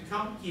have to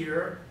come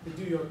here to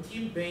do your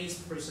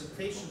team-based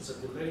presentations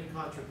of the learning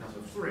contract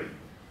number 3.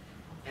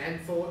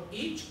 And for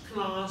each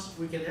class,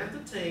 we can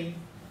entertain,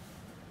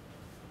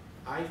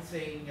 I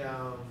think,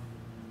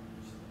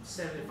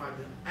 75,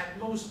 at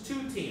most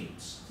 2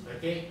 teams,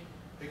 okay?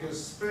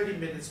 Because 30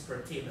 minutes per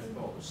team at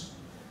most.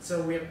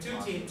 So we have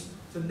 2 teams.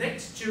 So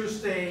next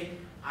Tuesday,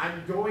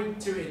 I'm going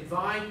to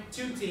invite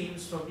 2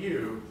 teams from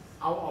you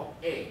out of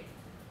 8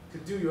 to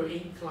do your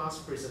in-class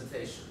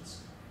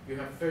presentations. You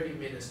have 30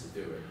 minutes to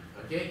do it,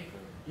 okay?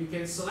 You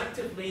can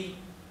selectively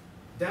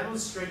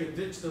demonstrate a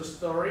digital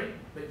story,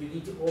 but you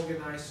need to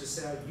organize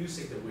yourself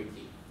using the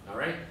wiki, all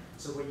right?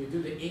 So when you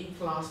do the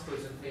in-class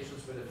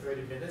presentations for the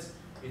 30 minutes,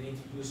 you need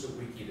to use the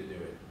wiki to do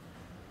it.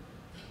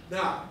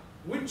 Now,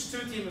 which 2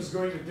 teams is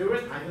going to do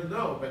it? I don't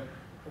know, but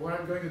what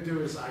I'm going to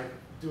do is I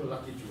do a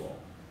lucky draw,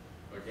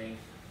 okay?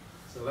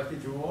 So lucky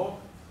draw,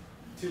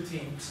 2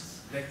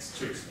 teams next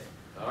Tuesday,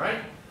 all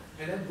right?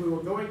 And then we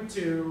were going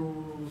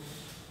to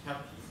have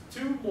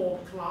 2 more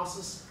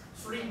classes,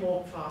 3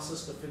 more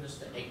classes to finish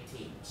the 8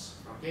 teams,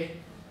 okay?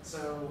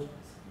 So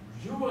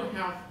you will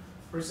have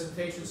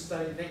presentation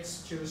study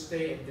next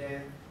Tuesday, and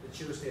then the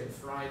Tuesday and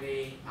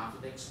Friday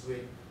after next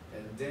week,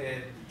 and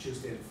then the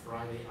Tuesday and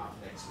Friday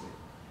after next week.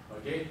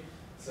 Okay?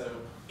 So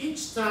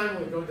each time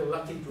we're going to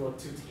lucky draw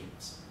 2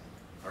 teams.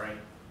 All right?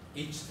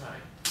 Each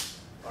time.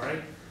 All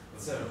right?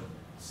 So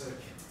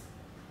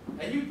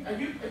are you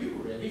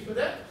ready for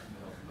that?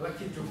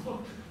 Lucky draw?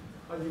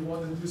 Or you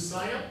want to do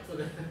sign up for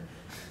that?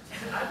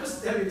 I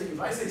just tell you that if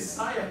I say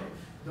sign up,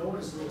 no one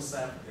is going to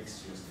sign up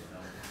next Tuesday. No.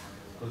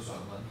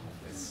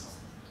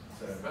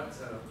 But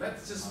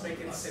let's just make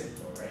it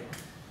simple, right?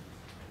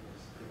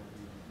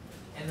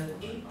 And an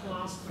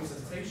in-class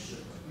presentation,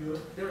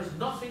 there is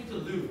nothing to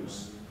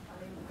lose.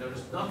 There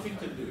is nothing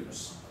to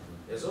lose.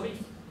 There's only,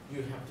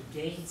 you have to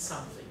gain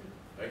something,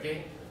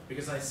 okay?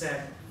 Because I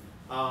said,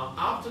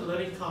 after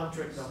learning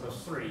contract number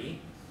 3,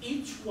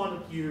 each one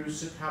of you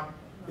should have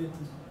been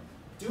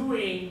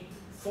doing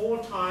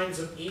 4 times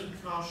of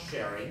in-class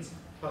sharings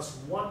plus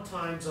 1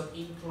 times of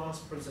in-class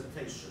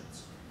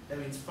presentations. That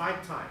means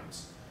 5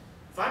 times.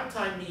 5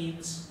 times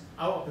means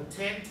out of the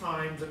 10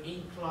 times of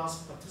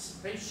in-class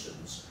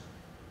participations,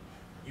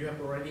 you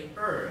have already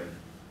earned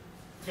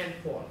 10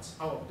 points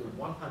out of the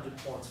 100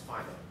 points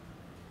final.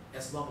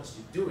 As long as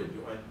you do it,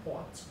 you earn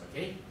points,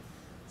 okay?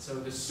 So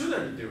the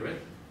sooner you do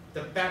it,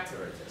 the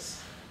better it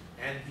is.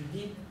 And you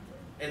need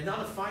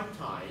another 5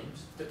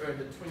 times to earn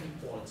the 20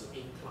 points of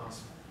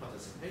in-class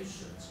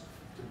participations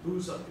to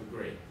boost up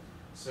your grade.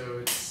 So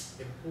it's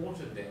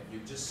important that you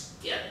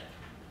just get it.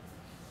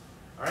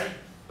 All right?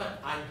 But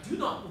I do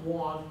not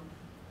want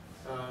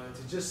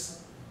to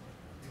just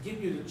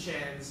give you the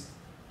chance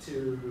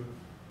to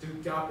do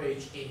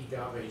garbage in,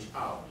 garbage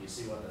out. You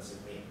see what does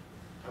it mean?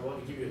 I want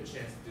to give you a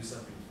chance to do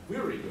something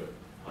really good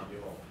on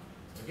your own.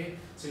 Okay?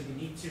 So you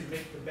need to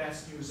make the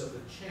best use of the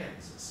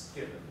chances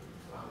given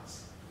in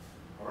class.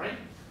 All right?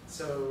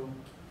 So,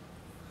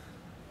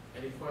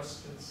 any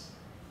questions?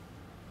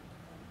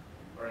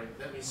 All right,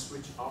 let me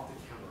switch off the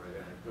camera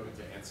and I'm going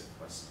to answer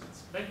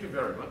questions. Thank you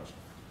very much.